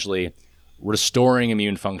is essentially restoring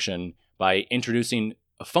immune function by introducing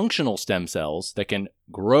functional stem cells that can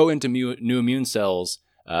grow into new immune cells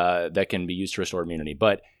that can be used to restore immunity.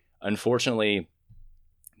 But unfortunately,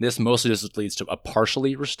 this mostly just leads to a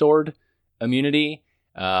partially restored immunity.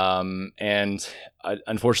 And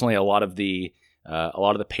unfortunately, a lot of the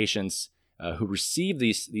patients who receive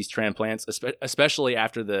these transplants, especially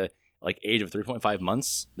after the like age of 3.5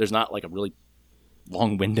 months, there's not like a really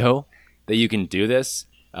long window that you can do this.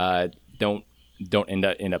 Don't end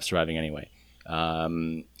up surviving anyway.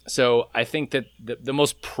 So I think that the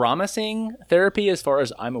most promising therapy, as far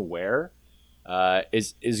as I'm aware,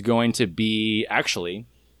 is going to be actually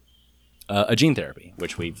a gene therapy,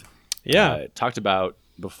 which we've talked about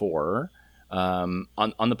before on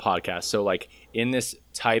the podcast. So like in this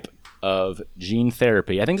type of gene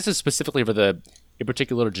therapy, I think this is specifically for a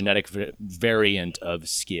particular genetic variant of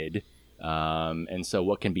SCID. And so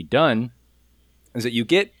what can be done is that you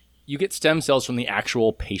get stem cells from the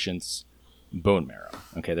actual patient's bone marrow.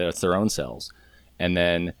 Okay, that's their own cells. And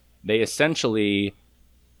then they essentially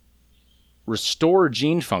restore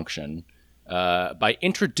gene function by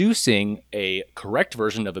introducing a correct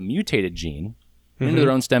version of a mutated gene into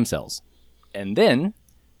their own stem cells. And then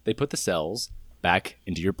they put the cells back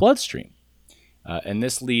into your bloodstream. And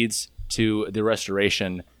this leads to the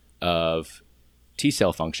restoration of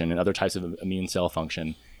T-cell function and other types of immune cell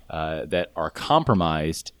function that are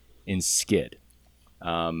compromised in SCID.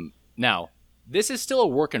 Now, this is still a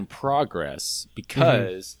work in progress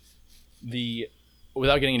because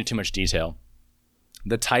without getting into too much detail,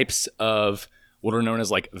 the types of what are known as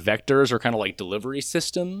like vectors or kind of like delivery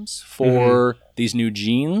systems for these new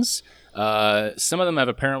genes, some of them have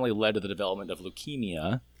apparently led to the development of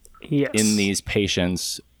leukemia in these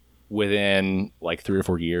patients within like 3 or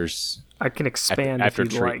 4 years. I can expand after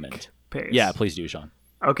if you'd treatment. Like, Pace. Yeah, please do, Sean.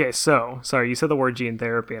 Okay, so sorry, you said the word gene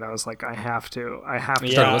therapy, and I was like, I have to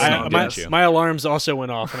Yeah, start listening. my alarms also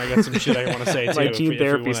went off, and I got some shit I want to say too. My gene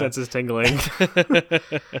therapy sense is tingling.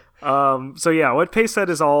 So yeah, what Pace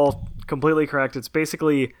said is all completely correct. It's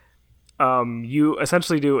basically you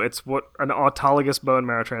essentially do what an autologous bone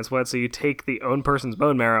marrow transplant. So you take the own person's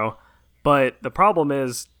bone marrow, but the problem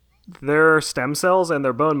is their stem cells and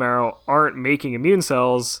their bone marrow aren't making immune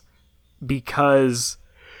cells because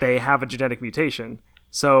they have a genetic mutation.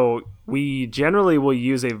 So we generally will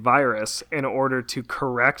use a virus in order to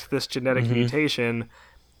correct this genetic mutation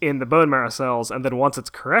in the bone marrow cells, and then once it's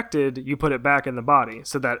corrected, you put it back in the body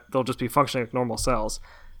so that they'll just be functioning like normal cells.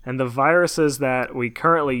 And the viruses that we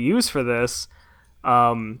currently use for this,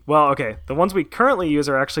 the ones we currently use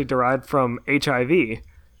are actually derived from HIV,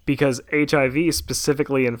 because HIV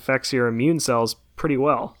specifically infects your immune cells pretty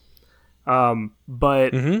well.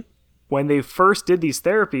 But when they first did these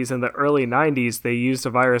therapies in the early 90s, they used a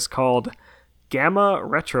virus called gamma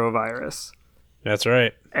retrovirus. That's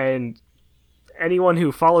right. And anyone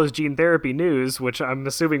who follows gene therapy news, which I'm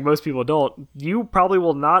assuming most people don't, you probably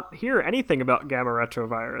will not hear anything about gamma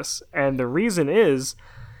retrovirus. And the reason is,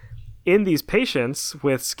 in these patients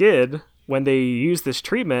with SCID, when they use this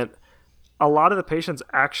treatment, a lot of the patients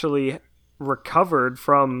actually recovered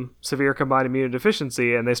from severe combined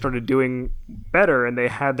immunodeficiency, and they started doing better, and they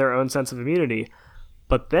had their own sense of immunity.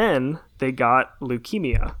 But then they got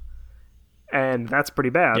leukemia, and that's pretty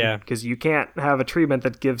bad because you can't have a treatment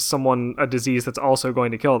that gives someone a disease that's also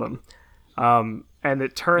going to kill them. And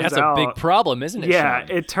it turns out that's a big problem, isn't it? Yeah,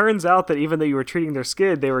 Sean? it turns out that even though you were treating their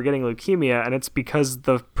SCID, they were getting leukemia, and it's because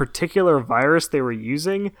the particular virus they were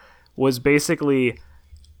using was basically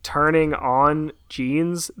turning on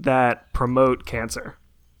genes that promote cancer.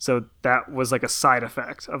 So that was like a side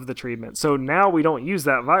effect of the treatment. So now we don't use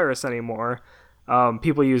that virus anymore.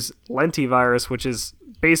 People use lentivirus, which is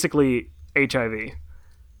basically HIV.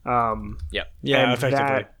 Yeah, and effectively.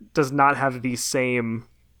 That does not have the same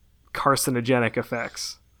carcinogenic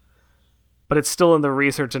effects. But it's still in the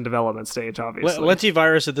research and development stage, obviously.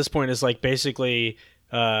 Lentivirus at this point is like basically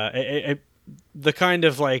the kind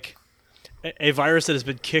of like a virus that has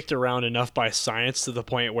been kicked around enough by science to the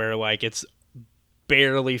point where like it's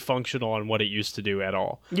barely functional on what it used to do at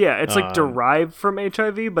all. Yeah, it's like derived from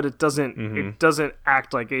HIV, but it doesn't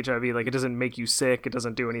act like HIV. Like it doesn't make you sick. It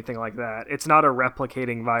doesn't do anything like that. It's not a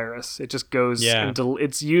replicating virus. It just goes and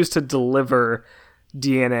it's used to deliver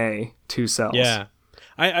DNA to cells. Yeah.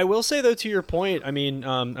 I will say though, to your point, I mean,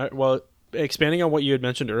 well, expanding on what you had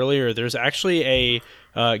mentioned earlier, there's actually a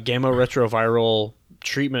gamma retroviral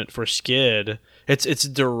treatment for SCID. It's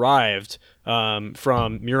derived from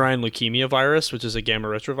murine leukemia virus, which is a gamma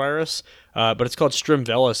retrovirus, but it's called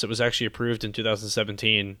Strimvelis. It was actually approved in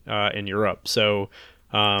 2017 in Europe. So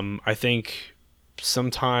I think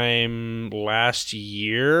sometime last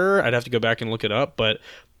year, I'd have to go back and look it up, but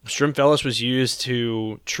Strimvelis was used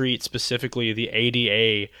to treat specifically the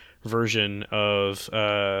ADA version of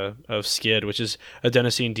SCID, which is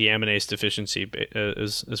adenosine deaminase deficiency,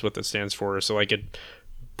 is what that stands for. So like it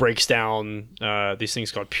breaks down these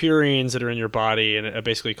things called purines that are in your body, and it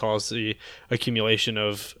basically causes the accumulation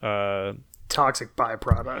of toxic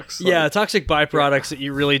byproducts. Yeah, toxic byproducts that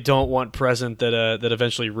you really don't want present that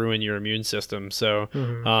eventually ruin your immune system. So,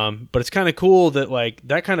 but it's kind of cool that like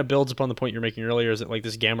that kind of builds upon the point you're making earlier, is that like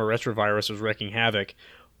this gamma retrovirus was wreaking havoc,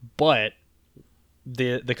 but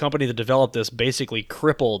the company that developed this basically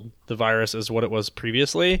crippled the virus as what it was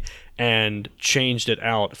previously and changed it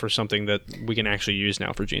out for something that we can actually use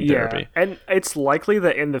now for gene therapy. And it's likely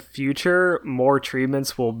that in the future more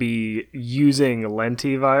treatments will be using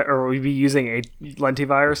lentivirus, or we'll be using a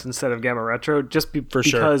lentivirus instead of gamma retro, just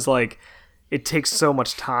because like it takes so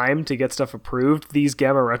much time to get stuff approved. These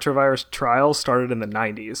gamma retrovirus trials started in the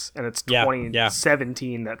 90s, and it's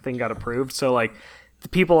 2017 that thing got approved. So like the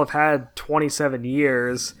people have had 27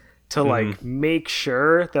 years to like make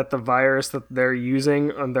sure that the virus that they're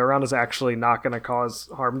using on their round is actually not going to cause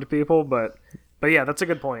harm to people. But yeah, that's a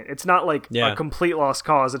good point. It's not like a complete lost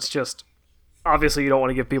cause. It's just obviously you don't want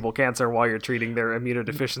to give people cancer while you're treating their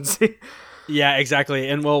immunodeficiency. Yeah, exactly.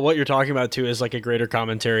 And well, what you're talking about too is like a greater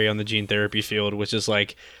commentary on the gene therapy field, which is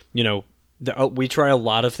like, you know, we try a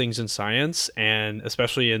lot of things in science, and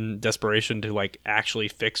especially in desperation to like actually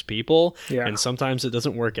fix people. Yeah. And sometimes it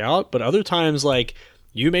doesn't work out, but other times like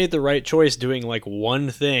you made the right choice doing like one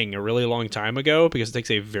thing a really long time ago, because it takes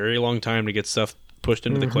a very long time to get stuff pushed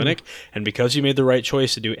into the clinic. And because you made the right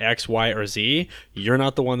choice to do X, Y, or Z, you're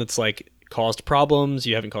not the one that's like caused problems.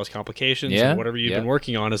 You haven't caused complications. And whatever you've been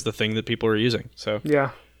working on is the thing that people are using. So yeah.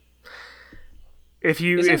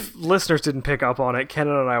 If listeners didn't pick up on it,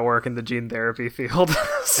 Kenan and I work in the gene therapy field.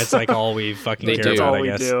 So it's like all we fucking care about, I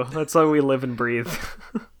guess. That's all we do. That's all we live and breathe.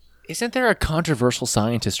 Isn't there a controversial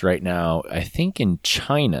scientist right now, I think in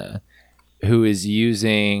China, who is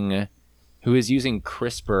using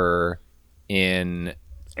CRISPR in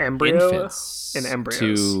infants in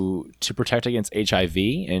embryos to protect against HIV,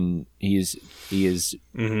 and he is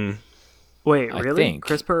Wait, really?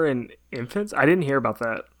 CRISPR in infants? I didn't hear about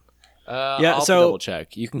that. I'll double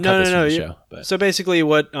check. You can cut this from the show. But. So basically,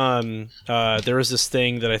 what there was this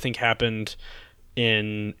thing that I think happened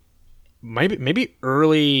in maybe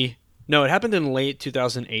early. No, it happened in late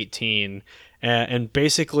 2018, and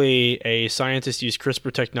basically a scientist used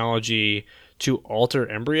CRISPR technology to alter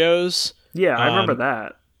embryos. Yeah, I remember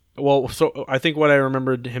that. Well, so I think what I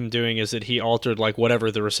remembered him doing is that he altered like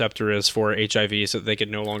whatever the receptor is for HIV so that they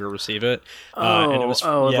could no longer receive it. And it was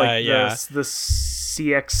the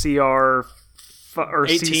CXCR or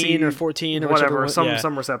 18 CC, or 14 or whatever,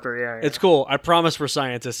 some receptor. Yeah, it's cool. I promise we're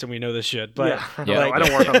scientists and we know this shit. But I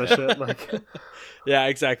don't work on this shit. Like. Yeah,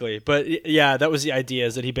 exactly. But yeah, that was the idea,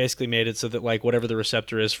 is that he basically made it so that like whatever the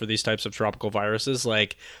receptor is for these types of tropical viruses,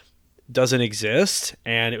 like doesn't exist,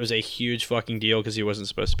 and it was a huge fucking deal because he wasn't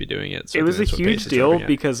supposed to be doing it. So it was a huge deal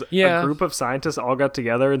because a group of scientists all got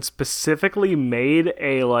together and specifically made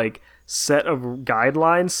a like set of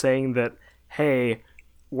guidelines saying that, hey,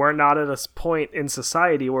 we're not at a point in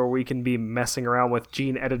society where we can be messing around with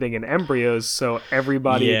gene editing in embryos, so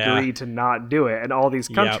everybody agreed to not do it. And all these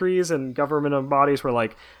countries and government bodies were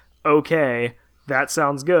like, okay, that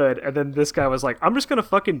sounds good. And then this guy was like, I'm just gonna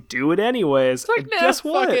fucking do it anyways. Like, guess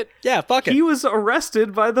what? Fuck it. Yeah, fuck it. He was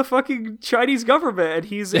arrested by the fucking Chinese government, and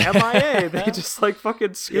he's MIA. They just like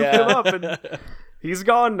fucking scooped him up, and he's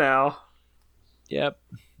gone now. Yep.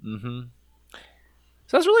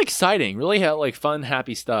 So that's really exciting. Really like fun,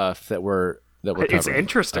 happy stuff that we're covering. It's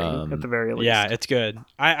interesting at the very least. Yeah, it's good.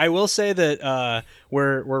 I will say that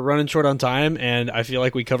we're running short on time, and I feel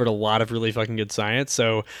like we covered a lot of really fucking good science.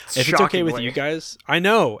 So if it's okay with you guys, I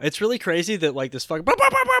know it's really crazy that like this fucking. Whoa!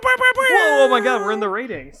 Oh my god, we're in the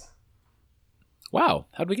ratings. Wow,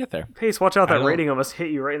 how'd we get there? Pace, watch out! I That don't- rating almost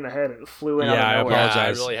hit you right in the head. It flew in Yeah, I out of nowhere.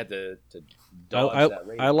 apologize. I really had to dodge that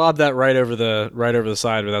rating. I lobbed that right over the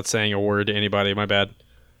side without saying a word to anybody. My bad.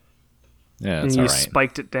 Yeah, And that's you all right.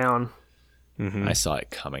 spiked it down. I saw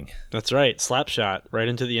it coming. That's right. Slap shot right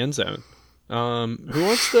into the end zone. Who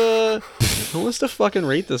wants to fucking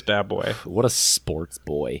rate this bad boy? What a sports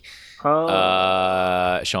boy.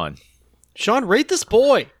 Sean. Sean, rate this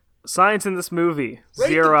boy. Science in this movie, Rate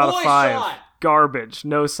 0 the out of boy, 5. Sean. Garbage.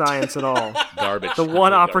 No science at all. Garbage. The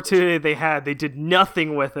one opportunity they had, they did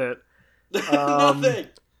nothing with it. Nothing.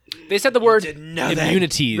 They said the word did nothing.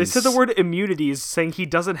 immunities. They said the word immunities, saying he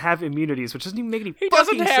doesn't have immunities, which doesn't even make any He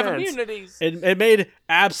doesn't fucking have sense. immunities. It made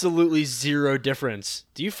absolutely zero difference.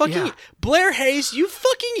 Do you fucking Yeah. Blair Hayes? You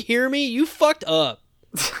fucking hear me? You fucked up.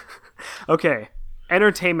 Okay,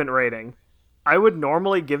 entertainment rating. I would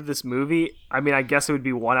normally give this movie, I mean, I guess it would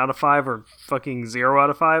be 1 out of 5 or fucking 0 out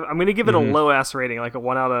of 5. I'm going to give it a low-ass rating, like a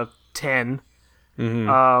 1 out of 10.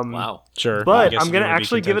 Wow. Sure, I But guess I'm you going to wanna be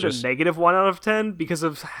actually give it a contentious. negative 1 out of 10 because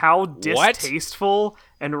of how distasteful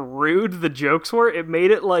and rude the jokes were. It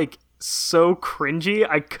made it, like, so cringy.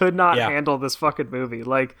 I could not Yeah. handle this fucking movie.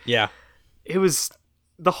 Like, Yeah. it was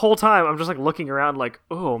the whole time I'm just like looking around like,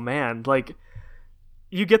 oh man, like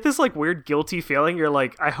you get this like weird guilty feeling. You're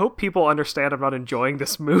like, I hope people understand I'm not enjoying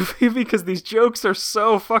this movie because these jokes are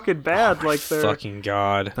so fucking bad. Like Fucking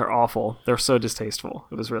God. they're awful. They're so distasteful.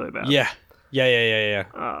 It was really bad. Yeah. Yeah.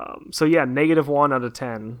 So yeah, negative 1 out of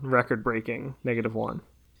 10, record breaking. Negative 1.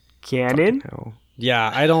 Canon. Hell.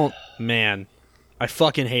 Yeah, I don't. Man, I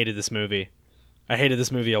fucking hated this movie. I hated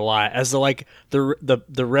this movie a lot. As the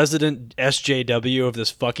resident SJW of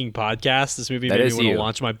this fucking podcast, this movie That made me is want to you.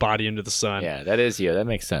 launch my body into the sun. Yeah, that is you. That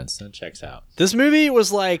makes sense. That checks out. This movie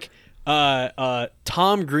was like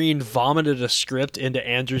Tom Green vomited a script into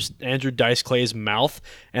Andrew Dice Clay's mouth,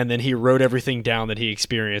 and then he wrote everything down that he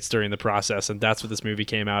experienced during the process, and that's what this movie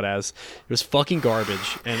came out as. It was fucking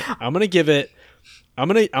garbage, and I'm gonna give it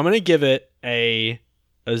a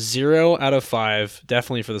 0 out of 5,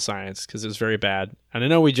 definitely for the science, because it was very bad. And I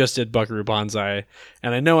know we just did Buckaroo Banzai,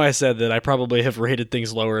 and I know I said that I probably have rated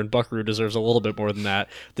things lower, and Buckaroo deserves a little bit more than that.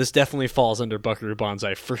 This definitely falls under Buckaroo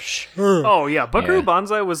Banzai for sure. Oh yeah, Buckaroo Yeah.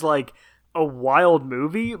 Banzai was like a wild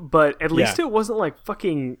movie, but at least Yeah. it wasn't like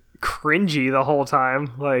fucking cringy the whole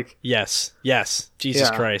time. Like Yes. Jesus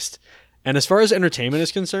Yeah. Christ. And as far as entertainment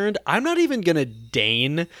is concerned, I'm not even going to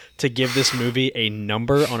deign to give this movie a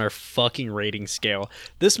number on our fucking rating scale.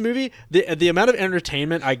 This movie, the amount of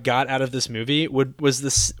entertainment I got out of this movie would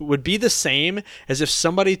be the same as if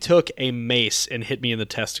somebody took a mace and hit me in the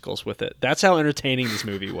testicles with it. That's how entertaining this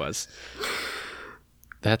movie was.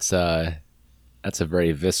 That's a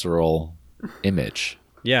very visceral image.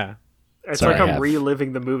 Yeah. it's Sorry, like I I'm have-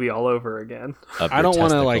 reliving the movie all over again. Of I your don't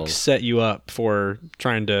want to like testicles. set you up for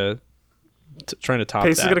trying to top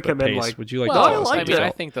Pace is that. gonna but come in Pace, like, would you like Well, to I tell us liked about I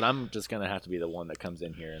it. think that I'm just gonna have to be the one that comes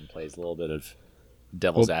in here and plays a little bit of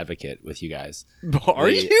devil's advocate with you guys. Are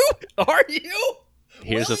The- you? Are you?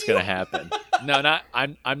 Here's what's gonna happen. No, not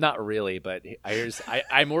I'm not really, but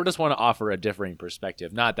I more just want to offer a differing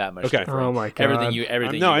perspective. Not that much. Okay. different. Oh my God.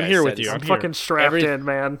 Everything. No, you I'm guys here said with you. is- I'm I'm here. fucking strapped Every- in,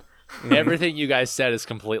 man. Everything you guys said is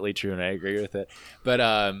completely true, and I agree with it. But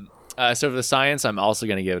so for the science, I'm also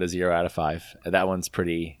going to give it a 0 out of 5. That one's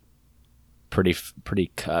pretty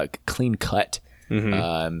clean cut.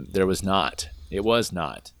 There was not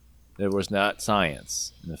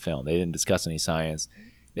science in the film. They didn't discuss any science.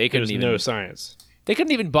 They couldn't There's even no science. they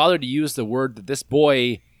couldn't even bother to use the word that this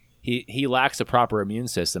boy he lacks a proper immune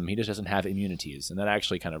system. He just doesn't have immunities, and that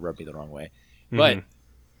actually kind of rubbed me the wrong way. But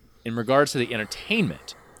in regards to the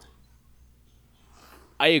entertainment,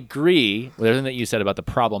 I agree with everything that you said about the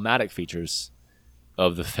problematic features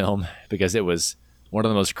of the film because it was one of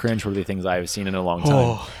the most cringeworthy things I have seen in a long time.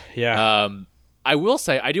 Oh, yeah. I will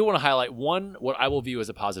say I do want to highlight what I will view as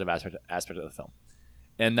a positive aspect of the film,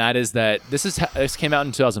 and that is that this came out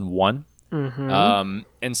in 2001,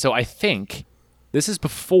 and so I think this is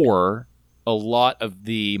before a lot of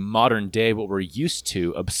the modern day what we're used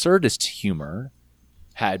to absurdist humor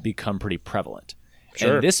had become pretty prevalent.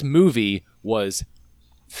 Sure. And this movie was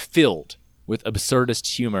filled with absurdist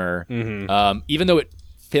humor, even though it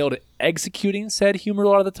failed at executing said humor a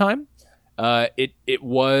lot of the time.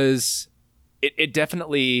 It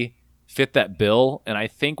definitely fit that bill, and I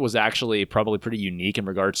think was actually probably pretty unique in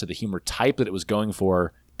regards to the humor type that it was going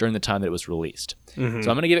for during the time that it was released. So I'm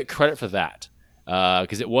going to give it credit for that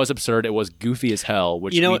because it was absurd, it was goofy as hell,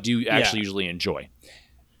 which we do actually usually enjoy.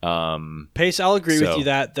 Pace, I'll agree with so- you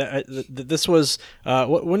that this was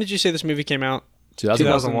when did you say this movie came out?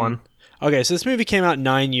 2001. 2001. Okay, so this movie came out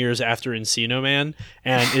 9 years after Encino Man,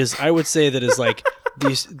 and is I would say that is like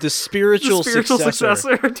the spiritual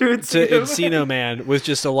successor to to Encino Man with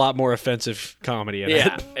just a lot more offensive comedy in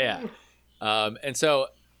Yeah, it. yeah. And so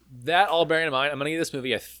that all bearing in mind, I'm gonna give this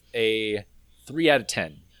movie a 3 out of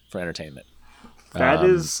 10 for entertainment. That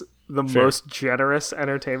is the most generous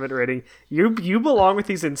entertainment rating. You belong with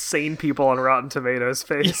these insane people on Rotten Tomatoes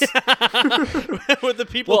face. With the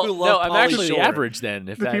people who love I'm Pauly actually Shore. the average then.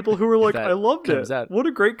 The people who were like, I loved it. What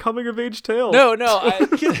a great coming of age tale. No,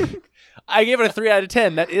 I gave it a 3 out of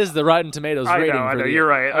 10. That is the Rotten Tomatoes rating. I know. You're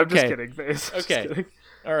right. I'm just kidding, face. Okay.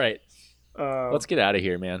 All right. Let's get out of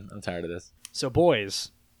here, man. I'm tired of this. So,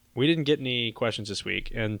 boys, we didn't get any questions this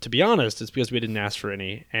week, and to be honest, it's because we didn't ask for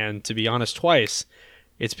any. And to be honest, twice,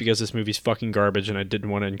 it's because this movie's fucking garbage, and I didn't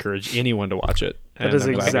want to encourage anyone to watch it. That is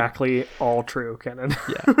exactly all true, Kenan.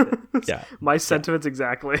 Yeah. My sentiments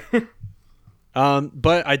exactly.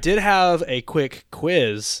 But I did have a quick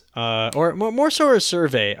quiz, or more so a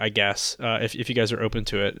survey, I guess. If you guys are open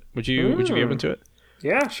to it, would you be open to it?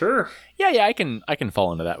 Yeah, sure. Yeah, I can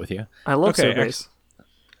fall into that with you. I love Okay, surveys.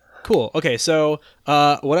 Cool. Okay, so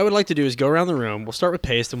what I would like to do is go around the room. We'll start with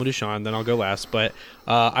Pace, then we'll do Sean, then I'll go last. But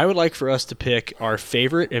I would like for us to pick our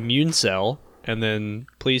favorite immune cell, and then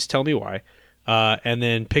please tell me why. And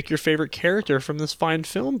then pick your favorite character from this fine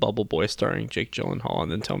film, Bubble Boy, starring Jake Gyllenhaal,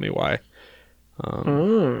 and then tell me why.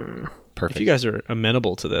 Perfect. If you guys are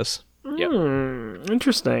amenable to this. Yep.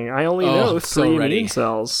 Interesting. I only Oh, know I'm so 3 ready. immune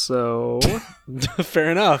cells, so...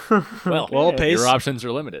 Fair enough. Well, Pace, your options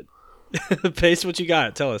are limited. Pace, what you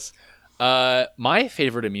got? Tell us. My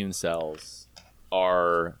favorite immune cells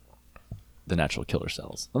are the natural killer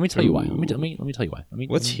cells. Let me tell you why. Let me tell you why.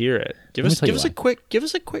 Let's hear it. Give Let me us tell you a why.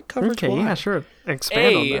 quick coverage. Okay, why. yeah, sure.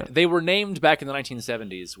 Expand on that. They were named back in the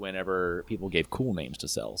 1970s whenever people gave cool names to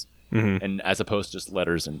cells, and as opposed to just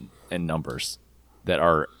letters and numbers that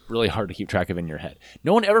are really hard to keep track of in your head.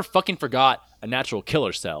 No one ever fucking forgot a natural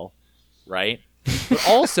killer cell, right? But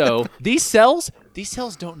also, these cells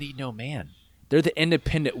don't need no man. They're the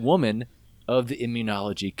independent woman of the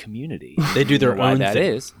immunology community. They do their Why own that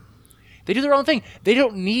thing. is. They do their own thing. They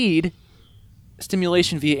don't need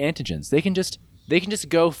stimulation via antigens. They can just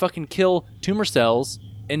go fucking kill tumor cells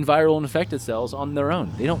and viral infected cells on their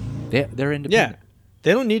own. They're independent. Yeah.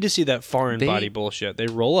 They don't need to see that foreign They- body bullshit. They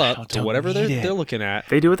roll up to don't whatever need it. they're looking at.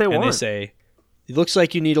 They do what they and want. they say, it looks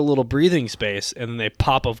like you need a little breathing space, and then they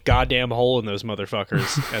pop a goddamn hole in those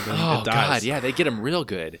motherfuckers, and then Oh it dies. god, yeah, they get them real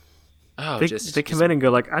good. Oh, They come in and go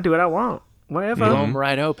like, I do what I want. Whatever. blow them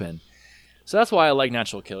right open. So that's why I like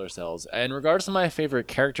natural killer cells. In regards to my favorite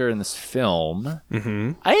character in this film,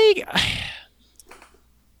 I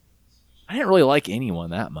didn't really like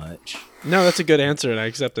anyone that much. No, that's a good answer, and I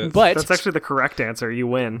accept it. But That's actually the correct answer. You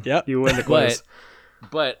win. Yep. You win the quiz.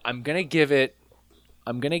 but I'm gonna give it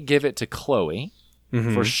to Chloe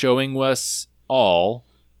for showing us all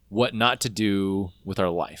what not to do with our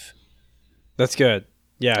life. That's good.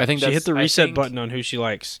 Yeah, I think she hit that's- the I reset think- button on who she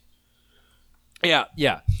likes.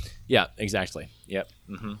 Yeah, exactly. Yep.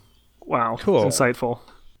 Mm-hmm. Wow. Cool. Insightful.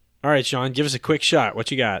 All right, Sean, give us a quick shot. What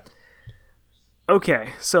you got? Okay,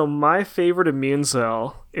 so my favorite immune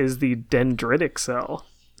cell is the dendritic cell.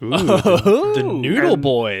 Ooh, the Noodle And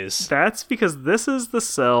Boys. That's because this is the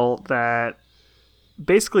cell that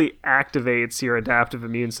basically activates your adaptive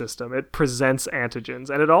immune system. It presents antigens,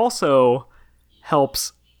 and it also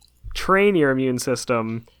helps train your immune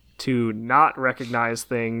system to not recognize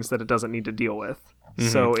things that it doesn't need to deal with.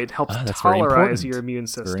 So it helps That's very tolerize important. your immune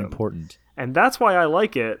Very system. important. And that's why I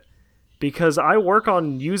like it, because I work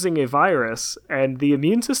on using a virus, and the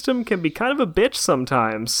immune system can be kind of a bitch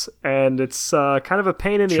sometimes, and it's kind of a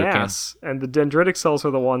pain in the Sure can. ass. And the dendritic cells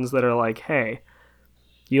are the ones that are like, hey,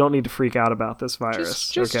 you don't need to freak out about this virus.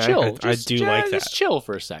 Just okay? chill. I do like that. Just chill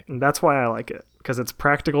for a second. And that's why I like it, because it's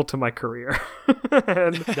practical to my career.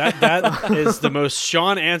 And That is the most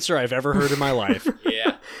Sean answer I've ever heard in my life.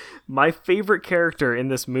 Yeah. my favorite character in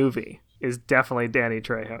this movie is definitely Danny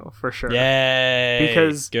Trejo, for sure. Yay!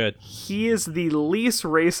 Because good. he is the least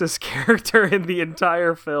racist character in the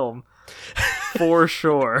entire film, for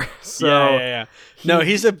sure. So yeah. No,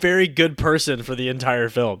 he's a very good person for the entire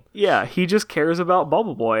film. yeah, he just cares about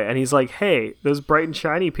Bubble Boy, and he's like, "Hey, those bright and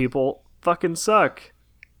shiny people fucking suck,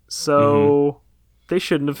 so they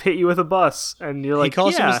shouldn't have hit you with a bus." And you're like, he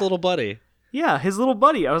calls "Yeah, him his little buddy. yeah, his little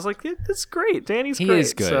buddy." I was like, "That's great. Danny's He great."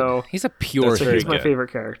 is good. So He's a pure That's very he's human. my good.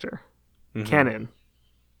 favorite character. Kenan,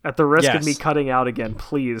 at the risk of Yes. me cutting out again,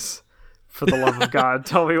 please, for the love of God,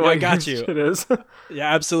 tell me what I got your you. shit is.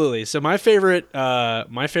 Yeah, absolutely. So my favorite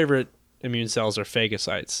immune cells are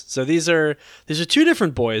phagocytes. So these are two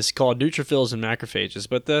different boys called neutrophils and macrophages,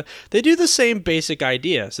 but they do the same basic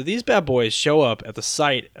idea. So these bad boys show up at the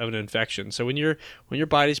site of an infection. So when your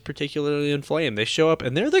body's particularly inflamed, they show up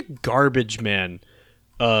and they're the garbage men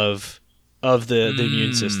of the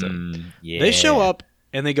immune system. Yeah. They show up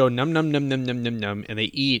and they go num num num num num num num, and they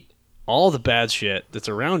eat all the bad shit that's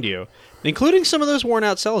around you, including some of those worn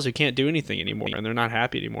out cells who can't do anything anymore and they're not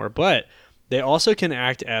happy anymore. But they also can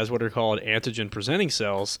act as what are called antigen presenting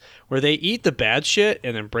cells, where they eat the bad shit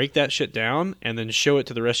and then break that shit down and then show it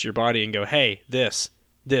to the rest of your body and go, hey, this,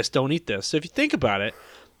 don't eat this. So if you think about it,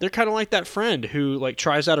 they're kind of like that friend who like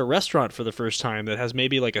tries out a restaurant for the first time that has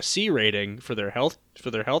maybe like a C rating for their health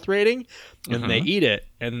rating, and they eat it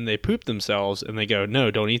and then they poop themselves and they go, no,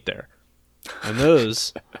 don't eat there. And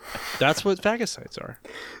that's what phagocytes are.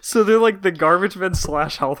 So they're like the garbage men /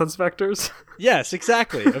 health inspectors. Yes,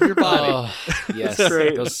 exactly, of your body. Oh, yes.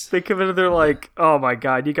 Great. Those- They come in and they're like, "Oh my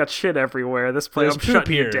god, you got shit everywhere. This place, There's I'm poop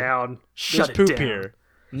shutting here. you down. There's Shut it poop down." here.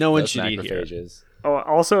 No one those should eat here. macrophages. Oh,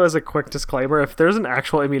 also as a quick disclaimer, if there's an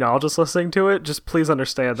actual immunologist listening to it, just please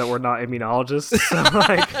understand that we're not immunologists. So,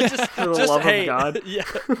 like, for the love of God. Yeah,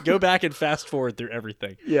 go back and fast forward through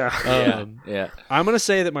everything. Yeah. Yeah. I'm gonna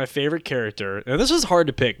say that my favorite character, and this is hard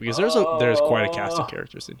to pick because there's quite a cast of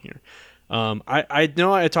characters in here. I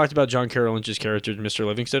know I talked about John Carroll Lynch's character, Mr.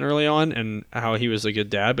 Livingston, early on, and how he was a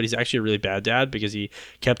good dad, but he's actually a really bad dad because he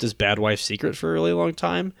kept his bad wife secret for a really long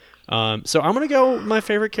time. So I'm gonna go with my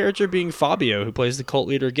favorite character being Fabio, who plays the cult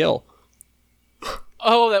leader Gil.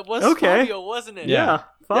 Oh, that was Okay. Fabio, wasn't it? Yeah.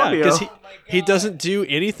 Fabio. because he doesn't do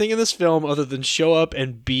anything in this film other than show up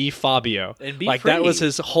and be Fabio. And be like that free. was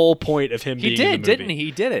his whole point of him He being in did, the movie. didn't he?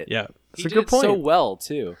 He did it. Yeah, He a did good it so point. well,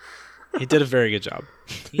 too. he did a very good job.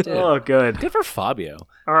 He did. Oh, good. Good for Fabio.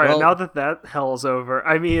 All right, Well- now that hell's over.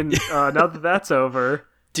 I mean, now that that's over,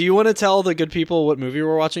 Do you want to tell the good people what movie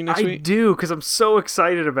we're watching next I week? do because I'm so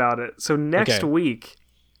excited about it. So next Okay. week,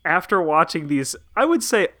 after watching these, I would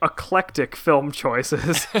say eclectic film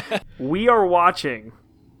choices, we are watching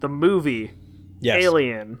the movie Yes.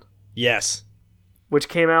 Alien, Yes. which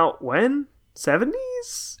came out when?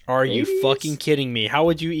 70s? Are you 80s? fucking kidding me? How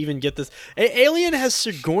would you even get this? Alien has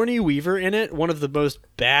Sigourney Weaver in it, one of the most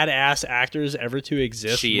badass actors ever to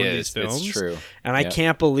exist She in one is. of these films. It's true. And I Yeah.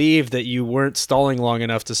 can't believe that you weren't stalling long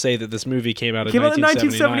enough to say that this movie came out in Came out in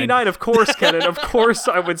 1979. 1979, of course, Kenan. Of course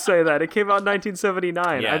I would say that. It came out in 1979.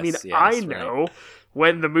 I Yes, mean, yes, I right. know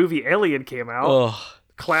when the movie Alien came out. Ugh.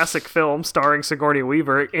 Classic film starring Sigourney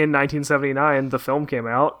Weaver in 1979. The film came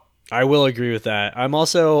out. I will agree with that. I'm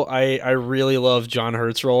also I really love John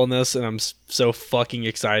Hurt's role in this, and I'm so fucking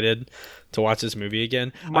excited to watch this movie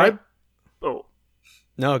again.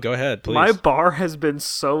 No, go ahead, please. My bar has been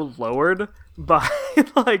so lowered by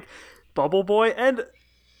like Bubble Boy, and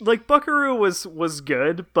like Buckaroo was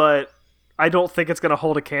good, but I don't think it's gonna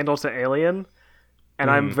hold a candle to Alien. And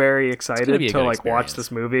I'm very excited be a to good like watch experience.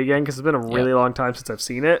 this movie again because it's been a really long time since I've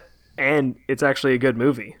seen it, and it's actually a good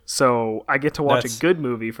movie. So I get to watch That's- a good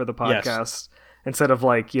movie for the Yes. podcast instead of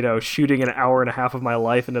like shooting an hour and a half of my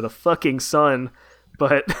life into the fucking sun.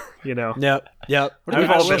 But Yep.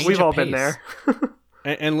 we've all been there.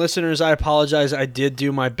 And listeners, I apologize. I did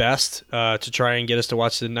do my best to try and get us to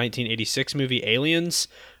watch the 1986 movie Aliens,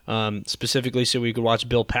 specifically so we could watch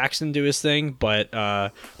Bill Paxton do his thing. But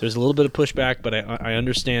there's a little bit of pushback, but I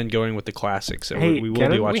understand going with the classic. So Hey, we will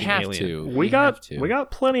Kevin, be we watching We have Alien. to. We got have to. we got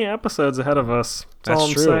plenty of episodes ahead of us. That's all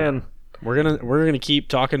I'm That's true. saying. We're gonna keep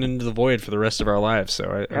talking into the void for the rest of our lives.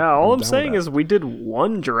 So Yeah, all I'm saying is we did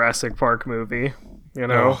one Jurassic Park movie.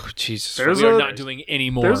 oh Jesus. There's We are a- not doing any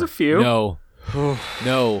more. there's a few. No.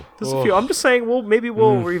 No. There's a few. I'm just saying, maybe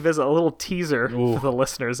we'll revisit a little teaser for the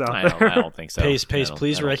listeners out I there. don't think so. Pace, I don't-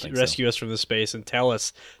 please I don't think so. rescue us from this space and tell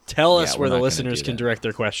us Yeah, where we're the not gonna listeners do can that. direct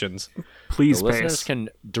their questions. Please, The listeners Pace. can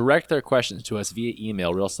direct their questions to us via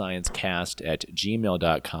email,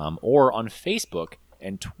 realsciencecast@gmail.com, or on Facebook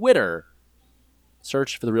and Twitter.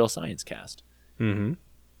 Search for the Real Science Cast. Mm-hmm.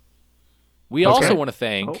 We Okay. also want to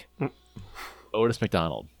thank Otis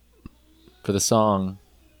McDonald for the song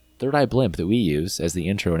Third Eye Blimp that we use as the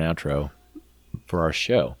intro and outro for our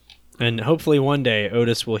show. And hopefully one day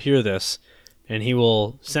Otis will hear this and he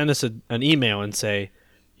will send us an email and say,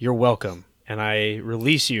 "You're welcome, and I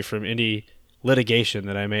release you from any litigation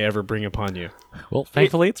that I may ever bring upon you." Well,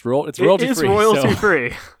 thankfully, it's royalty It is free. royalty so-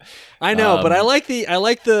 free. I know, but I like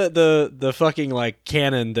the fucking like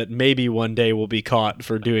canon that maybe one day we'll be caught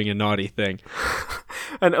for doing a naughty thing.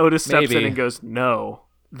 And Otis steps in Maybe. and goes, "No,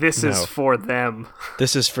 this No. is for them."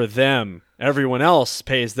 This is for them. Everyone else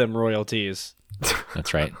pays them royalties.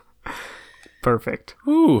 That's right. Perfect.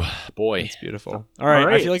 Ooh, boy. It's beautiful. All right,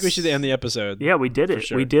 right. I feel like we should end the episode. Yeah, we did it.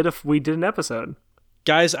 sure. We did an episode.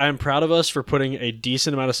 Guys, I'm proud of us for putting a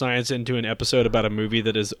decent amount of science into an episode about a movie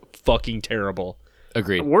that is fucking terrible.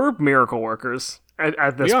 Agreed. We're miracle workers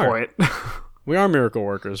at this We are. point. We are miracle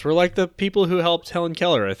workers. We're like the people who helped Helen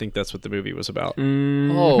Keller. I think that's what the movie was about.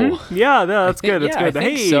 Oh, Yeah, no, that's think- good. That's yeah, I good.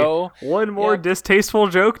 think Hey, so. one more Yep. distasteful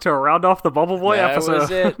joke to round off the Bubble Boy that episode.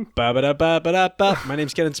 was it. Ba-ba-da-ba-ba-da-ba. My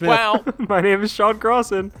name's Kenan Smith. Wow. My name is Sean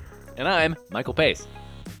Crossan. And I'm Michael Pace.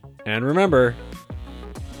 And remember,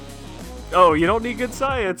 Oh, you don't need good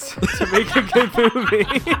science to make a good movie.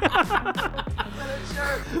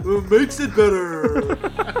 what makes it better?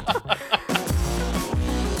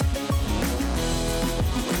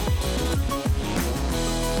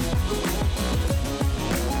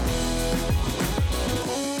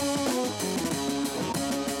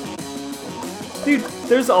 Dude,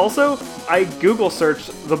 there's also, I Google searched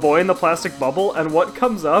The Boy in the Plastic Bubble, and what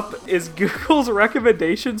comes up is Google's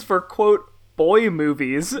recommendations for, quote, boy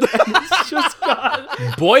movies. And it's just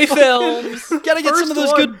got, Boy films. Gotta get some First of those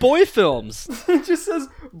one. good boy films. it just says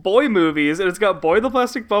boy movies, and it's got Boy in the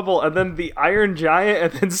Plastic Bubble, and then The Iron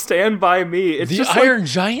Giant, and then Stand By Me. It's The just Iron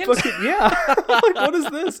Giant? fucking, yeah. Like, what is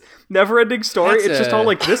this? Never-ending story. That's it's just all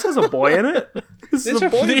like, this has a boy in it. This is a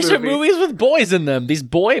boy These movie. are movies with boys in them. These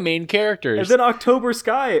boy main characters. And then October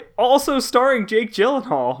Sky, also starring Jake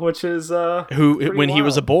Gyllenhaal, which is Who, pretty when he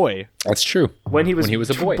was a wild. boy. That's true. when he was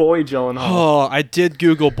a boy. Gyllenhaal. Oh, I did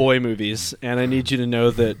Google boy movies, and I need you to know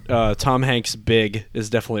that Tom Hanks' Big is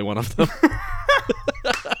definitely one of them.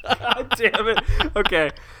 God damn it.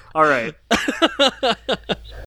 Okay. All right.